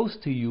it's close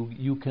to you.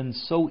 You can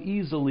so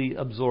easily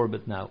absorb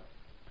it now,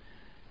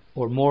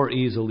 or more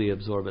easily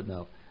absorb it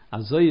now.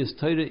 So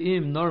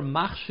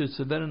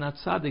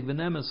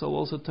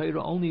also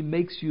Torah only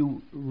makes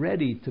you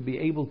ready to be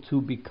able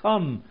to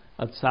become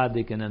a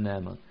tzaddik and an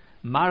eman.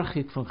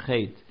 Marchik from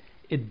chet.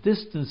 It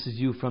distances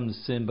you from the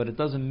sin, but it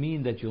doesn't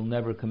mean that you'll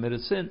never commit a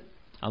sin.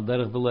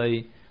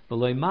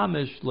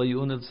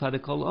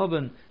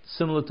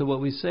 Similar to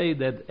what we say,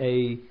 that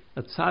a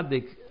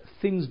tzaddik,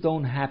 things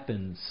don't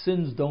happen,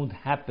 sins don't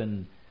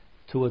happen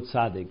to a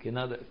tzaddik.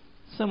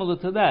 Similar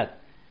to that.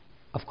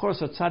 Of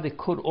course, a tzaddik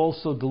could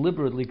also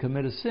deliberately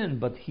commit a sin,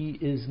 but he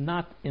is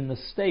not in the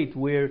state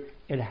where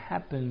it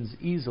happens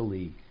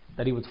easily,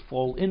 that he would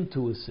fall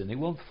into a sin. He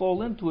won't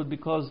fall into it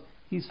because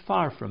he's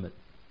far from it.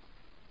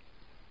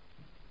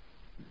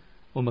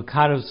 And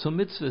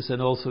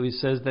also he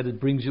says that it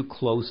brings you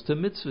close to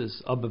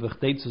mitzvahs.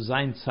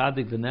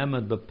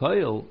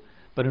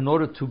 But in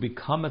order to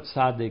become a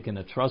tzaddik and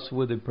a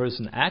trustworthy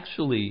person,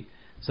 actually,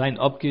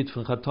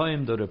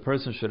 that a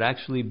person should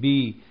actually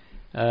be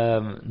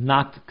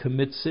not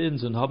commit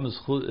sins and to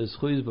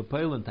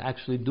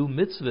actually do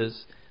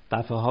mitzvahs.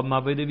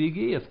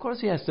 Of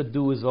course he has to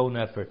do his own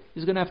effort.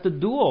 He's going to have to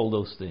do all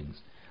those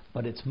things.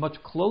 But it's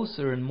much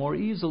closer and more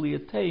easily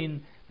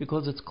attained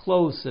because it's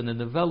close and it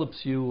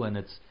develops you,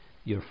 and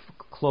you're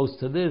close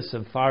to this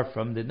and far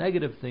from the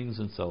negative things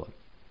and so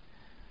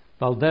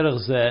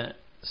on.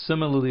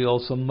 Similarly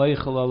also,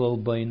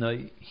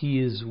 he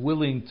is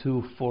willing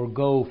to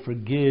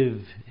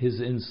forgive his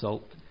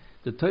insult.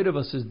 The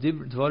Torah says, the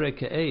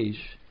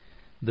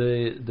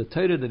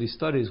Torah that he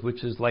studies,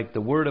 which is like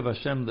the word of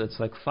Hashem, that's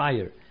like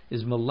fire,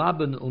 is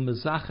malaben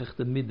umezachach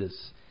the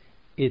midas.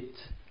 It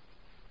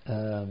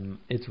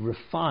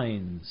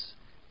refines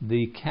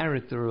the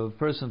character of a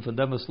person. For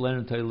them must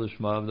learn Torah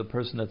Lishma, of the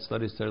person that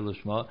studies Torah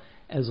Lishma,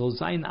 as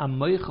ozayin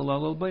amoichel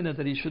al albayna,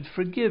 that he should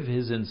forgive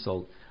his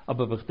insult.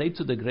 But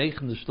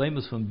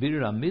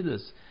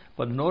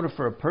in order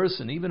for a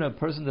person, even a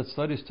person that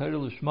studies Torah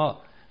Lishma,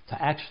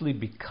 to actually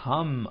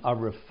become a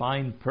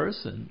refined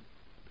person,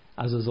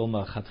 as a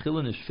zolma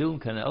chatchilin is film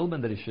kan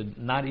elben, that he should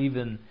not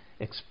even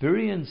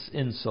experience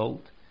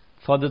insult.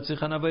 For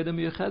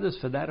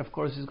that, of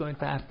course, he's going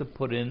to have to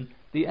put in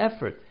the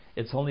effort.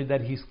 It's only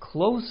that he's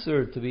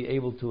closer to be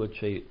able to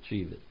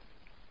achieve it.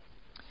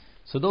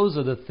 So those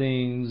are the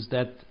things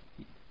that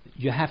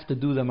you have to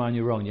do them on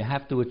your own. You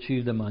have to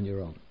achieve them on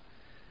your own.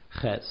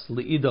 But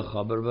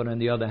on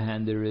the other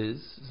hand, there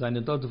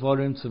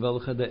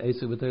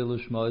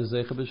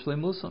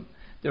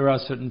are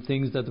certain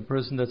things that the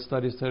person that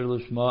studies Torah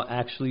Lishma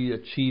actually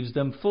achieves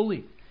them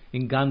fully,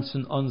 in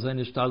ganzen on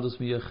seine Staldus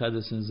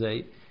miyachedes in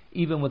sei,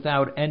 even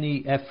without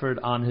any effort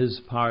on his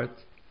part.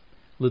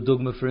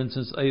 L'dugma, for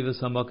instance,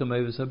 Avos hamakim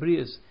Avos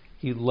habriyas.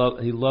 He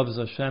loves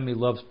Hashem, he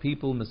loves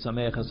people,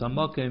 Mesamechas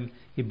hamakim,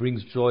 he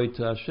brings joy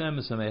to Hashem,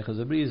 Mesamechas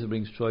habriyas, he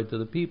brings joy to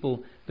the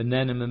people.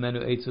 V'nenem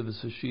memenu eitzav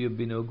v'sashiyah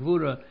bino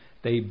gvura,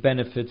 they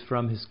benefit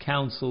from his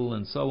counsel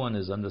and so on,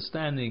 his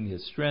understanding,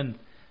 his strength.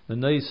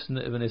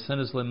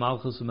 V'nesenes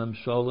le'malchus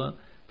u'memshola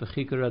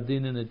v'chikar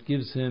adin, and it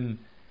gives him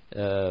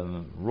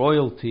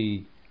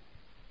royalty,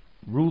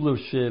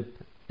 rulership.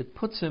 It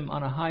puts him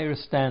on a higher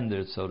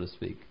standard, so to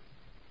speak.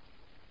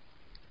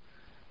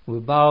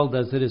 And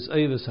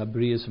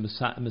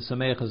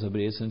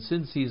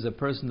since he is a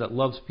person that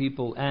loves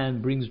people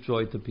and brings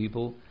joy to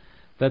people,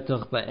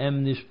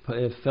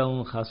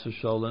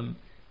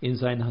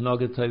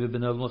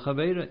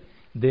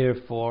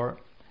 therefore,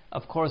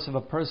 of course, if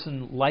a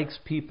person likes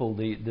people,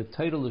 the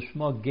Torah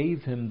Lishma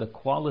gave him the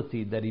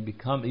quality that he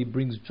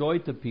brings joy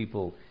to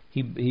people.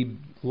 He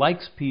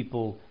likes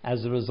people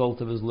as a result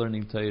of his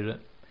learning Torah.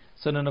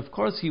 So then, of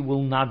course, he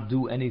will not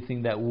do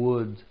anything that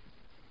would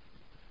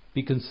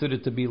be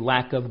considered to be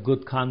lack of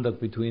good conduct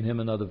between him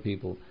and other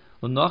people.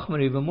 And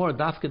even more,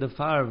 dafke the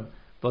farv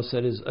was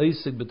is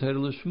oisig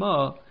b'Torah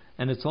Lishma,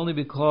 and it's only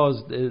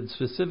because,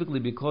 specifically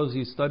because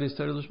he studies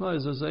Torah Lishma,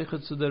 is a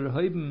zeichet zu der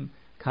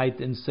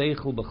Heibenkeit in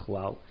seichel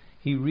b'chlal.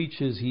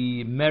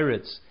 He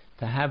merits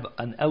to have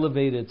an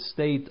elevated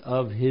state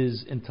of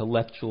his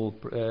intellectual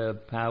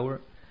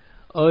power,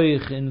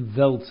 oich in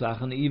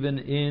Weltsachen, even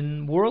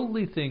in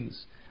worldly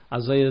things.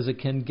 As a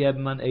can give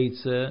man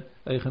eitze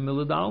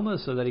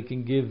so that he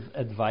can give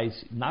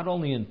advice not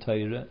only in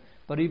Torah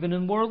but even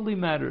in worldly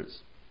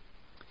matters.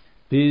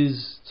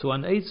 This to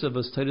an eitze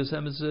was Torah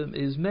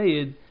is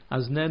made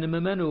as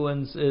nenememenu,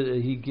 and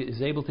he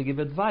is able to give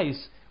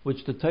advice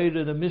which the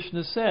Torah, the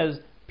Mishnah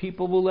says,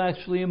 people will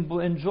actually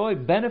enjoy,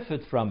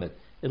 benefit from it.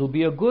 it'll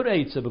be a good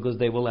Eitzah because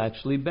they will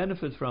actually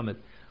benefit from it.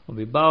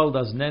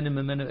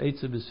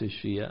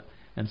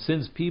 And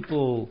since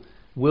people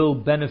will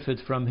benefit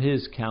from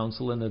his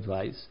counsel and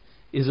advice,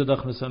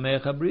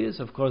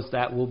 of course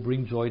that will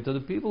bring joy to the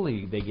people.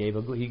 He gave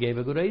a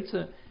good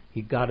Eitzah.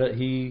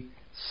 He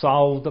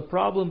solved the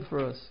problem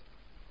for us.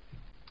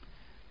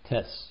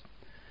 Test.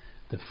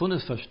 The fun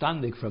is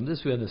verstandig. From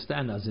this we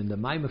understand, as in the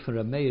Maimah from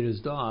Rav Meir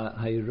is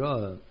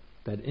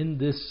that in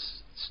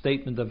this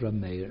statement of Rav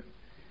Meir,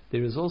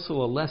 there is also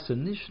a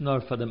lesson,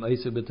 nishnar for the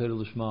Eiseg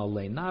b'Torah Lishma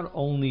allein, not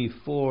only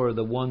for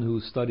the one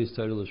who studies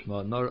Torah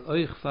Lishma, nor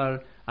oich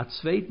for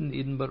atzveiten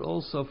Eden, but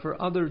also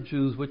for other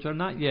Jews which are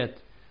not yet,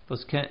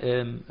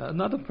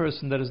 another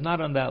person that is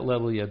not on that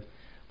level yet,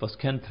 was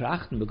ken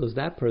trachten, because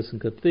that person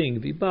could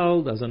think, wie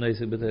bald, as an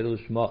Eiseg b'Torah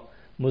Lishma,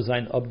 muss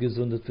ein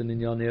abgesundet von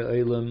Inyane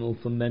Eilam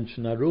und von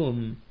Menschen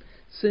herum.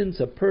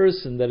 Since a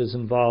person that is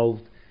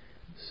involved,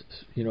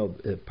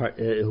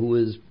 who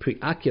is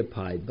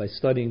preoccupied by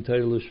studying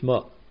Torah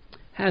Lishma,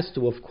 has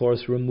to, of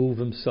course, remove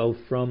himself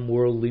from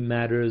worldly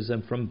matters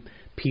and from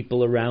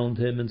people around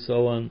him and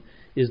so on.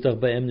 So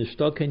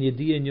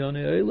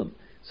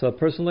a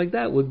person like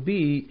that would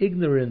be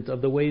ignorant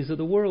of the ways of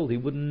the world. He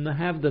wouldn't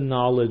have the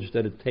knowledge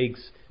that it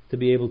takes to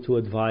be able to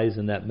advise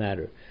in that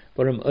matter.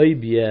 But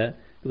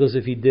because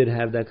if he did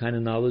have that kind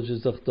of knowledge,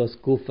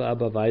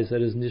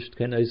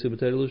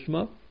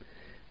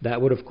 that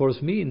would of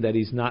course mean that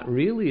he's not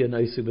really an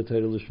Eiseg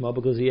b'Torah Lishma,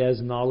 because he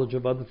has knowledge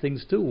of other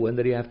things too, and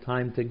that he have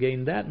time to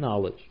gain that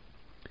knowledge.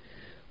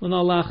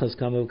 Certainly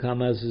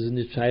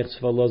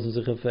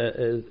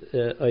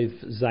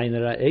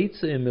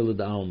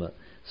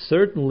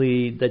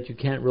that you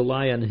can't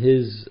rely on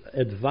his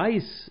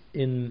advice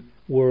in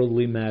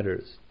worldly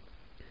matters,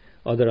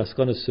 or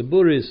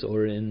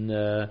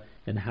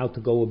in how to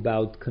go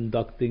about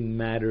conducting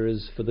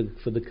matters for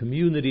the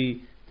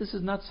community. This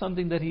is not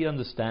something that he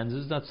understands.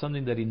 This is not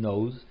something that he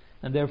knows,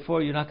 and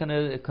therefore you're not going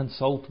to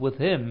consult with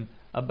him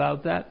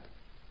about that.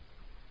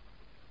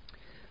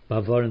 So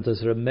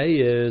Rav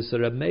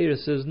Meir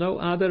says, no,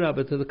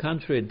 Adarabah, to the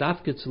contrary,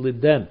 Dafkitz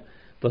lidem,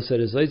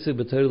 is Eiseg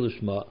b'Torah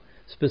Lishma,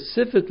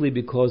 specifically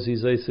because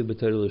he's Eiseg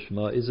b'Torah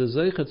Lishma, is a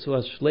Zeichet zu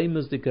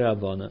Shleimus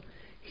Dikaravana.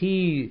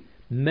 He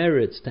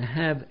merits to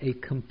have a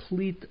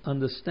complete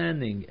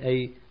understanding,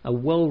 a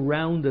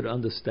well-rounded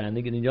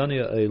understanding in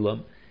Inyane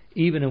Eilam,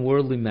 even in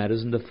worldly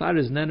matters. And the far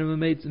is menu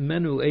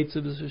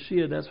Eitzav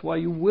Shashia. That's why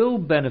you will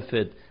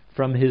benefit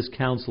from his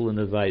counsel and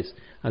advice.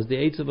 As the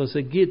Eitzav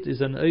Asagit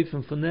is an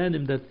oifen from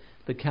him, that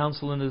the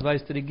counsel and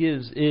advice that he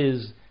gives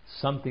is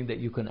something that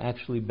you can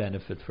actually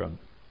benefit from.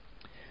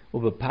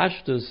 Over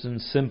Pashtus, and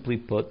simply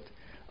put,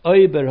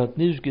 Oiber hat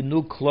nicht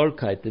genug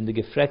Klarkeit in the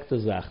gefrekte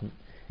Sachen.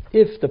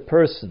 If the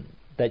person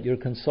that you're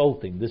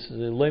consulting, this is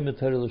a Leimet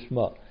Torah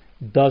Lishma,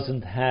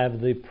 doesn't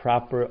have the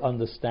proper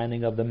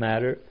understanding of the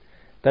matter,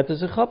 that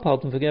is a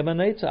chaphalten for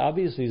Gebanetza.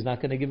 Obviously, he's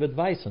not going to give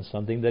advice on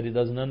something that he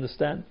doesn't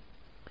understand.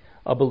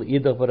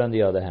 But on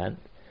the other hand,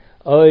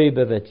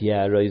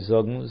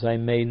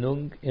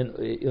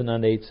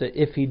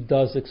 if he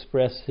does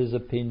express his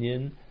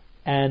opinion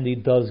and he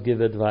does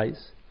give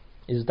advice,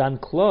 is dan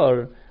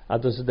klar,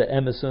 then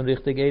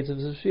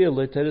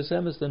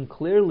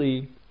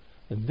clearly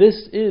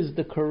this is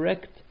the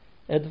correct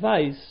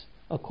advice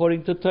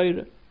according to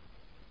Torah.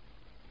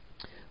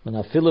 When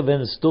a viele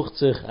wenn es ducht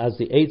sich as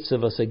the Eitze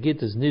was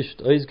gibt is nicht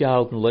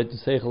ausgehalten Leute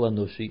sechel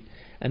anushi,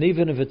 and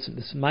even if it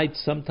might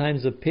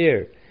sometimes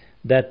appear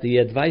that the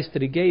advice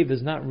that he gave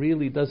is not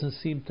really, doesn't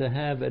seem to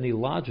have any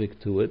logic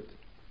to it,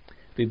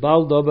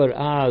 bald aber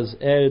as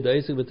the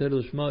Eiseg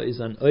b'Torah Lishma is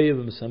an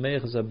oyev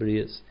m'samech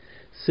zabrius,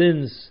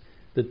 since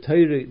the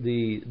Torah,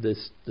 the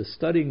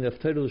studying of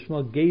Torah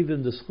Lishma gave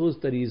him the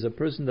schus that he's a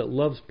person that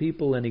loves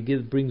people and he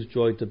brings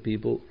joy to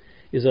people,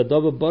 is a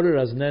double butter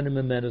as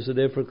nenim, so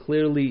therefore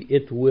clearly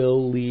it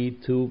will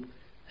lead to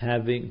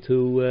having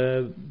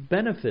to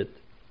benefit.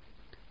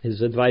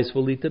 His advice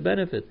will lead to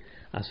benefit.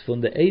 As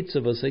von der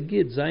Eitze was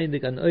git,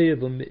 zeindig an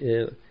oyev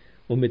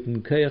mit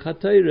dem koyach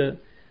haTorah,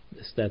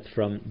 that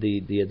from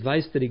the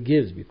advice that he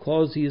gives,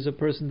 because he is a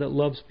person that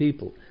loves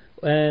people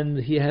and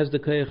he has the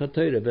koyach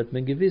haTorah, but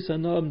men gewiss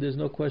anom, there's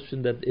no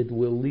question that it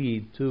will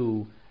lead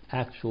to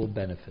actual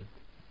benefit.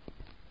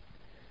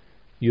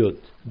 Yud,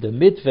 the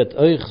mitvet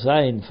euch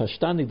sein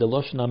verstandig the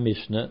Lashon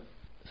Mishnah.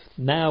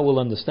 Now we'll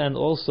understand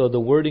also the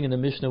wording in the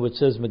Mishnah which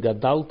says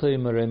megadalto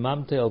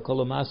meremamte al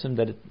kolomasim,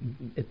 that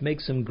it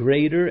makes him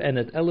greater and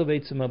it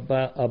elevates him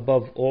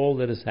above all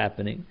that is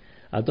happening.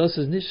 Ados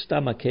is nish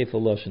stama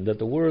kefal Lashon, that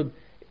the word,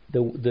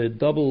 the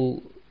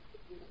double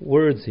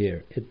words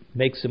here, it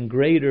makes him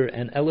greater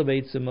and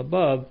elevates him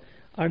above,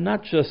 are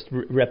not just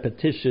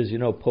repetitious,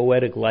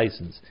 poetic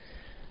license.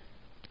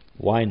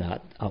 Why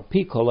not? Al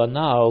pi kol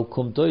anal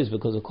kum tois,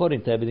 because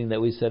according to everything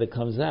that we said, it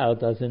comes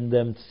out as in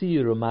dem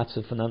tzir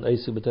matzah von an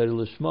Eiseg b'Torah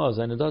Lishma,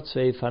 seine dort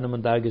zwei fanem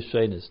und darge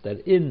schönes,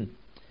 that in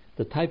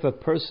the type of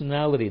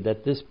personality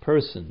that this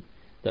person,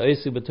 the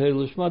Eiseg b'Torah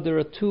Lishma, there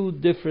are two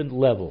different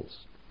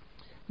levels.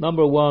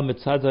 Number one,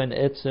 Mitzadain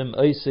Etzem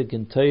Oisik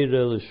in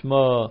Torah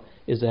Lishma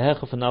is a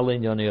hecha von alle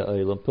inyonei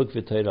ha'olam,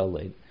 pukvi Torah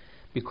alein.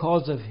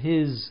 Because of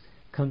his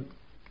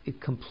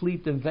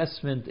complete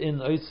investment in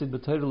Oisik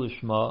b'Torah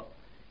Lishma,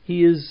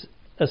 he is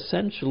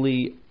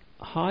essentially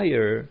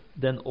higher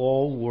than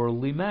all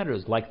worldly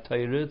matters, like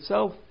Torah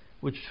itself,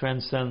 which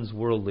transcends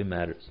worldly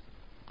matters.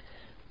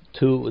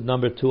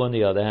 Number two, on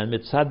the other hand,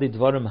 Mitzadi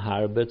Dvarim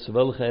Harbet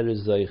Tzvelcher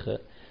is Zeiche,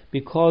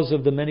 because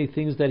of the many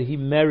things that he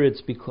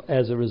merits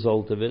as a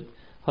result of it,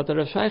 those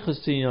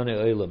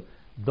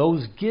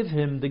give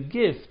him the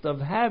gift of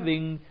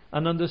having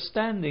an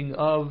understanding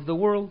of the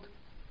world.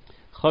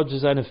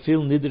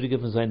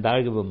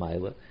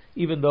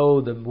 Even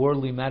though the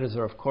worldly matters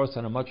are of course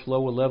on a much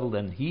lower level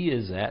than he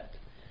is at,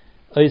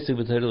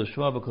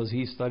 because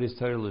he studies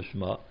Torah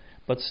Lishma,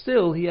 but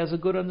still he has a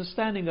good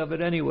understanding of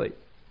it anyway.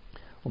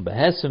 And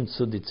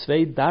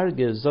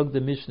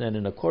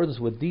in accordance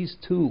with these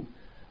two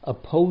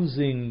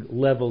opposing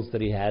levels that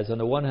he has, on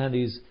the one hand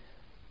he's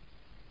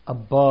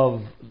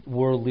above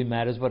worldly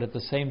matters, but at the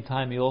same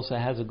time he also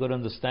has a good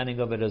understanding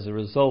of it as a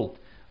result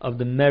of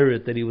the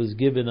merit that he was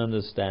given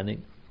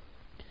understanding.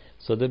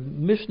 So the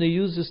Mishnah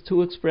uses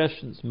two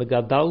expressions,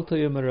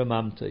 megadaltoi and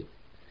meramamtoi.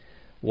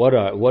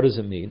 What does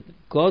it mean?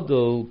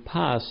 Godel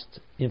past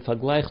in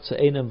vergleich zu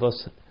einem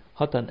was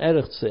hat an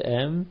erich zu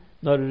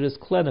nor it is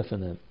kleiner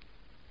von ihm.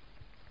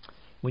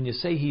 When you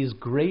say he is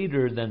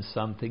greater than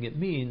something, it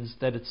means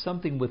that it's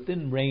something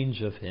within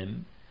range of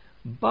him,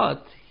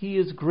 but he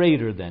is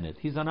greater than it.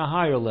 He's on a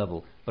higher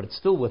level, but it's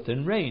still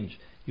within range.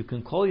 You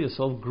can call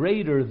yourself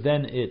greater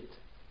than it.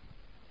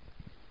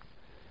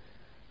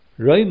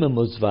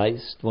 Roimemus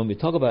weist, when we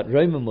talk about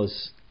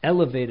Roimemus,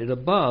 elevated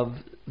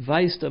above,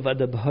 weist of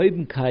eine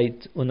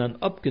Behäubenkeit und an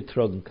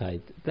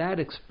Abgetrogenkeit. That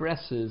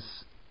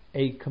expresses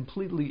a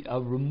completely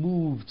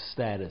removed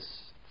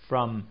status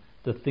from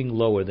the thing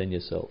lower than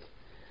yourself.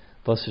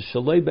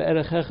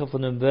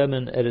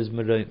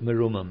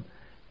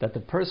 That the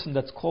person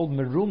that's called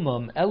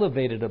merumam,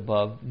 elevated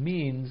above,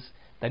 means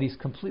that he's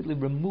completely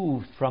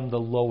removed from the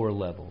lower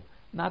level.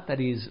 Not that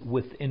he's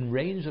within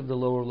range of the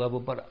lower level,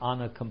 but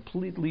on a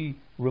completely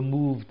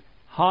removed,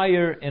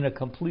 higher in a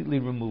completely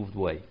removed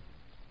way.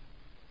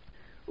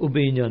 How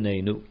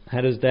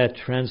does that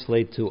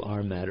translate to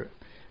our matter?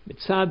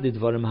 Because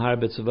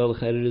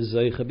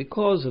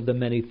of the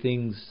many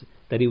things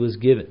that he was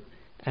given,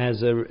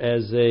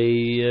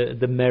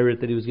 the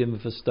merit that he was given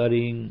for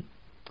studying,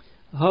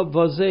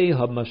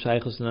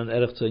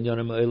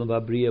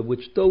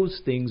 which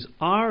those things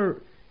are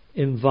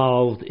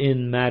involved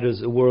in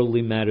matters,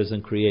 worldly matters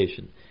and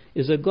creation,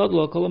 is a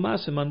godlo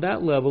kolamasim. On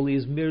that level, he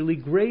is merely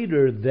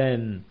greater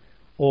than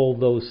all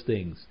those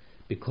things,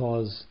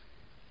 because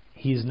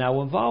he's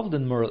now involved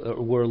in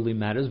worldly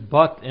matters,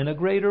 but in a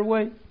greater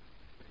way.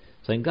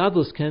 So in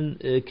godlos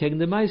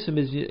kegnemaisim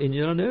is in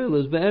Yonel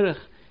is be'erech.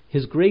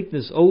 His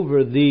greatness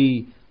over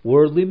the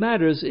worldly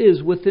matters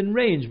is within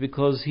range,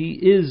 because he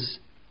is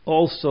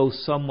also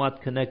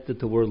somewhat connected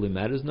to worldly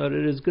matters. Not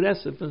it is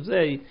aggressive and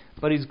say,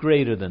 but he's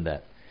greater than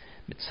that.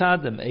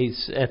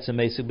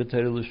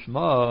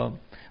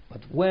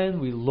 But when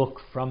we look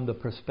from the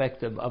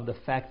perspective of the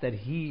fact that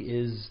he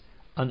is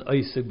an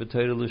oisig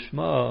b'Torah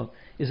lishma,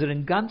 is it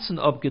in ganzen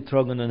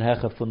abgetrogen and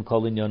hecha von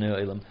kol inyonei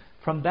olam.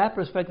 From that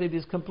perspective, he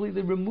is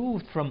completely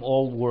removed from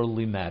all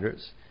worldly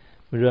matters.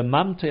 And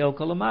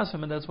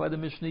that's why the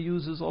Mishnah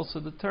uses also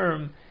the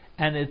term,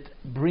 and it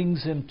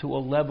brings him to a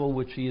level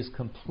which he is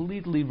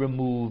completely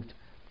removed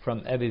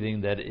from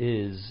everything that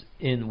is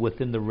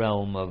within the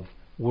realm of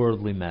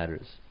worldly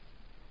matters.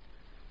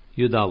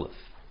 Yud Aleph.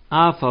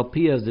 Afal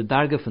pias the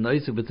darge von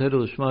oisig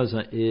b'Torah lishma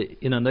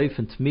in a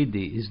neufen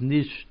tmidi is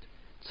nicht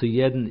zu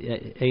jeden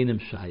einem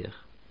shayach.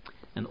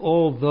 And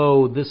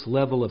although this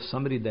level of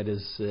somebody that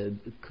is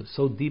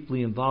so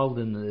deeply involved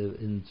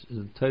in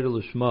Torah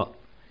lishma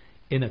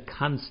in a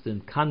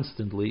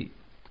constantly,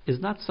 is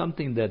not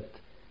something that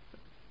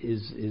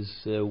is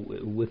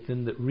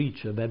within the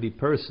reach of every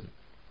person.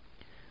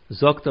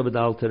 Zokt aber der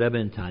Alte Rebbe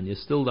in Tanya,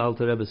 still the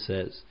Alte Rebbe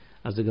says,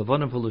 as the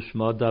Gavonim for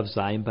Lishma darf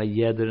sein by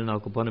jeder in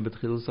Al-Kaponim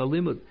betchilas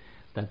alimud,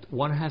 that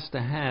one has to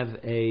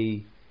have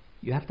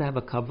you have to have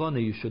a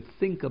kavanah. You should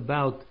think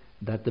about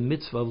that the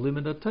mitzvah of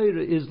limud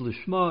Torah is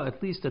lishma.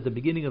 At least at the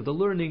beginning of the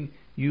learning,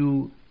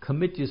 you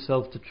commit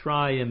yourself to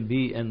try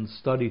and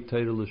study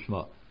Torah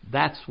lishma.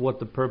 That's what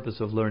the purpose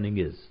of learning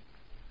is.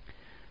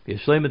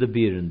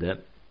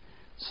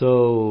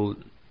 So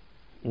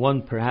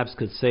one perhaps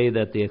could say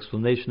that the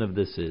explanation of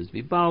this is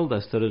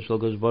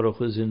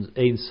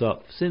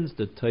since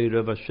the Torah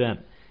of Hashem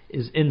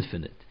is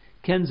infinite,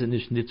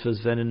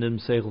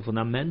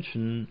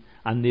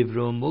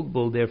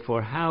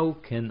 therefore how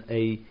can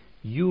a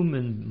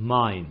human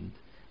mind,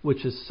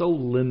 which is so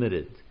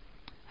limited,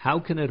 how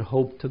can it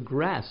hope to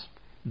grasp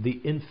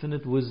the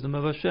infinite wisdom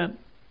of Hashem?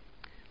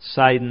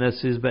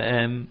 Sideness is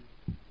be'em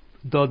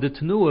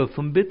dodetnua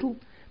from bittul.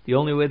 The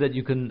only way that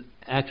you can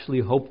actually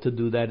hope to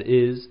do that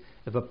is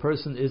if a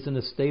person is in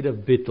a state of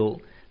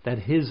bittul, that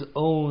his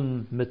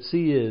own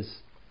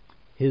metzias,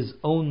 his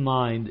own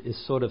mind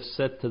is sort of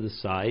set to the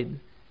side,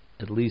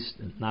 At least,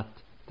 not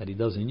that he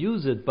doesn't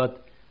use it,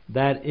 but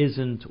that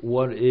isn't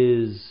what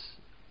is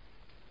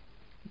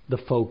the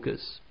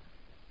focus.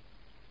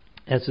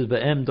 Es ist bei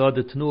ihm da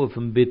der Tnua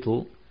from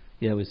Bittel.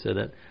 Yeah, we said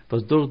that.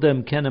 Was durch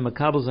dem kenne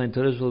makabel sein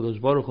Torah shel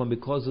Kadosh Baruch Hu, and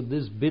because of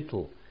this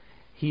Bittel,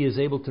 he is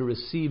able to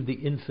receive the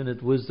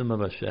infinite wisdom of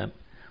Hashem.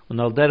 Und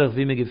al derech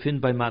wie me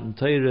gefind by Matan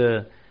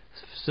Torah,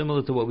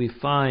 similar to what we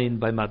find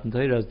by Matan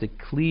Torah as the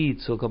Klied,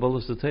 so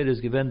Kabbalas the Torah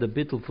is given the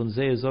Bittel von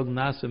Zeh Zog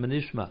Nasa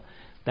Menishma.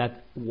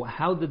 That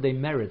how did they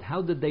merit?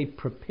 How did they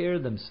prepare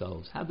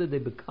themselves? How did they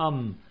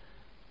become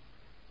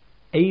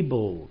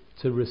able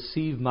to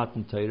receive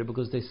Matan Torah?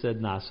 Because they said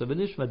Nasa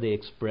Menishma. They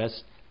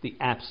expressed the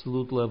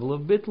absolute level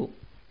of Bittel.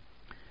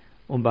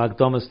 And by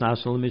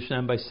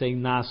saying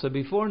Nasa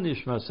before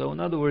Nishma. So in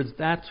other words,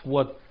 that's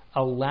what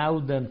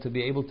allowed them to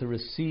be able to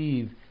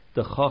receive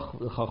the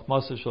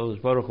Chachmas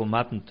Shalosh Baruch Hu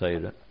Matan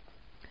Torah.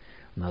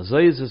 And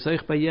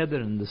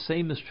the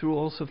same is true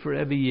also for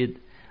every Yid.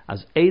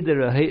 As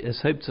Eider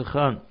es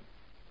Heibtzechan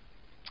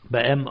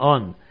Ba'em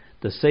on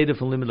the Seder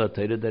from Limud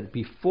Torah, that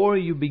before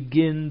you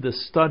begin the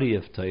study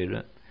of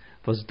Torah,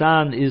 was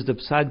dan is the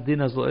Psak Din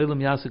as Lo Elam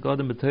Yasek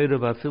Adam B'Torah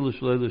V'Afilu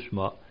Shlo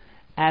Shma.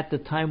 At the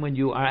time when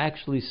you are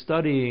actually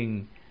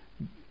studying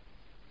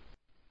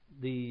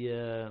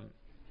the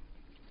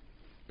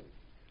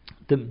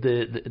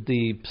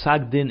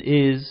Psak Din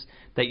is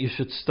that you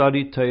should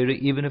study Torah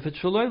even if it's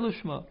Shaloi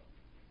L'Shma.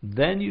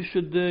 Then you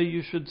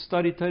should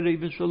study Torah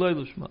even Shaloi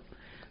L'Shma.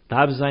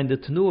 Tav zayin the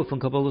Tenua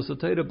from Kabbalas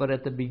Torah, but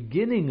at the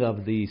beginning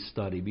of the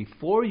study,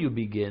 before you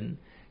begin,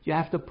 you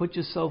have to put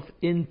yourself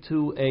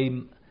into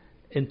a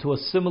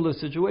similar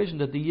situation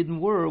that the Yidden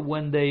were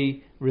when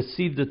they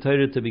received the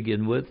Torah to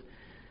begin with.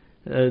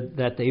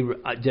 That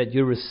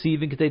you're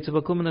receiving so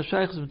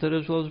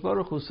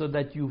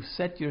that you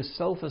set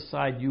yourself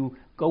aside, you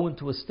go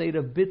into a state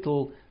of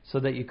bittul so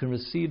that you can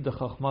receive the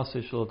Chachmas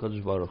Shel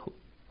Kadosh Baruch Hu.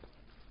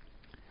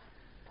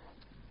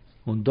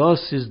 Und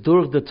das ist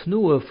durch the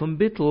Tnua from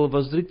bittul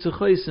was drückt sich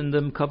aus in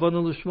dem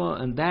Kavanah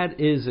L'Shma, and that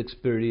is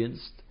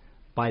experienced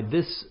by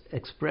this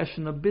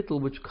expression of bittul,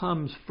 which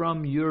comes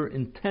from your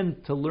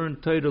intent to learn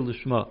Torah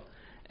L'Shma.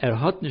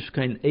 Hat nicht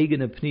kein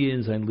eigene Pnie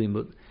in sein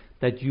Limud.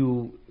 That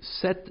you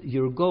set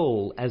your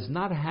goal as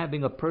not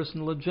having a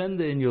personal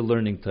agenda in your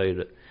learning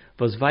Torah.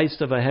 Was weist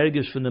aber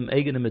hergisch von dem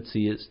eigenen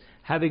Metzias.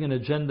 Having an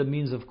agenda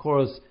means, of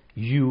course,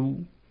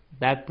 you.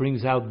 That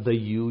brings out the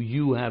you.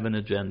 You have an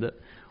agenda.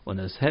 Und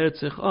es hört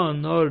sich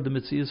an, nor the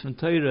Metzias von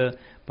Torah,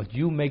 but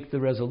you make the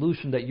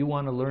resolution that you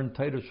want to learn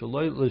Torah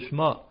Shaloi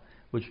L'Shma,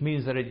 which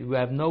means that you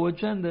have no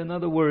agenda. In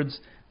other words,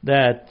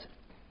 that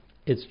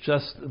it's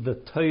just the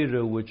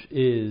Torah which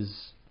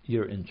is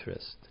your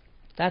interest.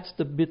 That's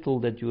the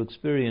bittul that you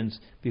experience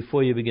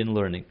before you begin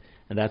learning.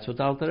 And that's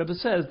what Alter Rebbe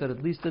says, that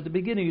at least at the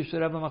beginning you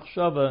should have a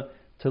machshava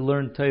to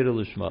learn Torah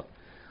L'Shma.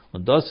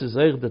 Und das ist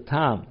euch der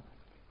Tam.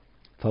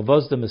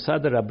 Verwas der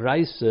Mesader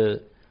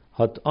Abreise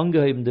hat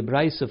angeheben die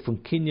Breise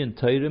von Kinyan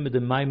Torah mit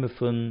dem Maime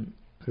von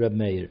Reb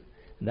Meir.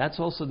 And that's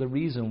also the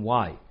reason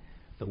why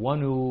the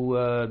one who,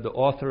 the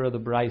author of the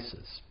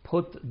Breises,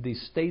 put the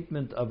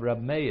statement of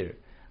Reb Meir,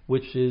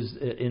 which is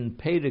in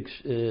Perek,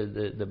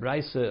 the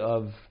Breise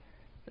of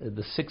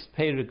the sixth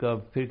Perek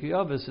of Pirkai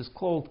Avos, is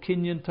called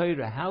Kinyan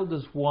Torah. How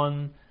does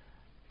one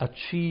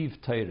achieve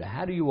Torah?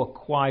 How do you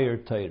acquire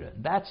Torah?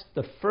 That's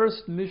the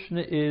first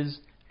Mishnah is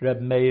Reb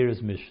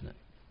Meir's Mishnah.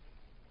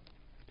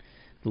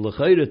 The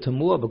L'chayra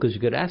Tamua, because you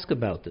could ask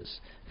about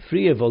this.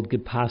 Früher wollte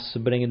gepasst zu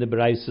bringen the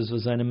Breises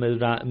was eine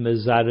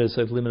Mezares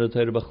auf Limud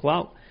Torah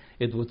B'chlau.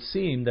 It would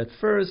seem that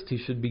first he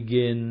should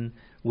begin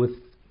with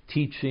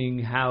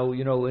teaching how,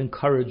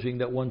 encouraging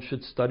that one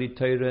should study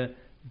Torah,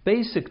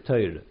 basic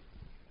Torah.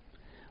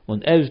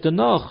 Und erst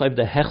danach auf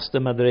der höchste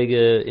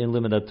Madrege in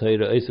Limud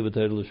Torah, Eisig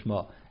B'Torah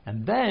L'Shma.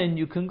 And then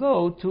you can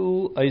go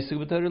to Eisig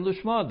B'Torah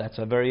L'Shma. That's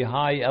a very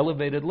high,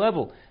 elevated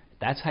level.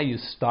 That's how you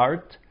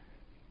start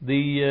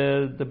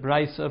the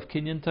Brais of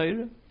Kinyan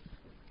Torah.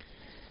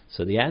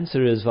 So the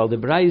answer is, while the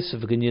Brais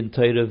of Kinyan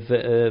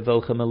Torah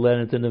welchem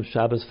learned in the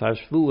Shabbos far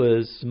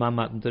Shvuas,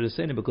 Matan Torah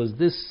Sena, because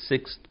this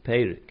sixth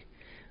Perek,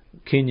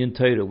 Kinyan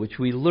Torah, which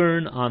we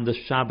learn on the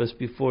Shabbos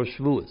before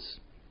Shvuas,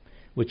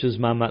 which is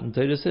Matan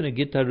Torah Sena,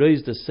 Gita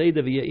Reis the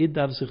Seder v'Yid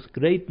Dav sich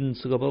greiten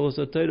zu Kabbalas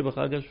Torah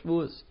b'Chag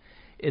Shvuas.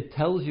 It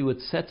tells you,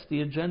 it sets the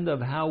agenda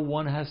of how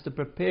one has to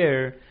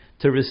prepare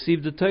to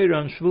receive the Torah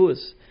on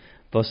Shvuas.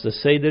 Was the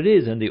Seder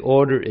is, and the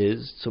order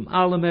is, zum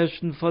allem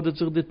ersten fordert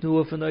sich die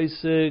Tnua von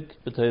Eisig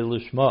b'Torah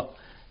L'Shma.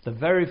 The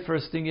very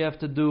first thing you have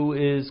to do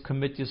is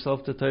commit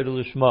yourself to Torah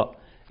L'Shma.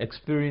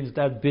 Experience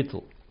that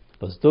bittul.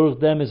 Was durch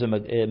dem is a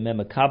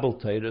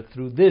memakabel Torah.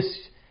 Through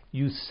this,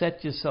 you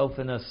set yourself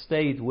in a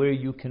state where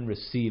you can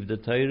receive the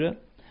Torah.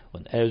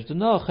 Und erst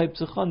danach hebt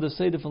sich an der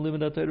Seder von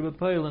Limud Torah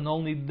b'Peil, and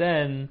only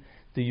then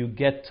do you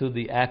get to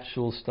the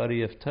actual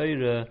study of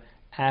Torah,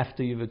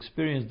 after you've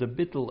experienced the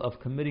bittul of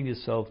committing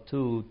yourself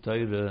to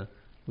Torah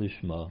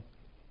Lishma.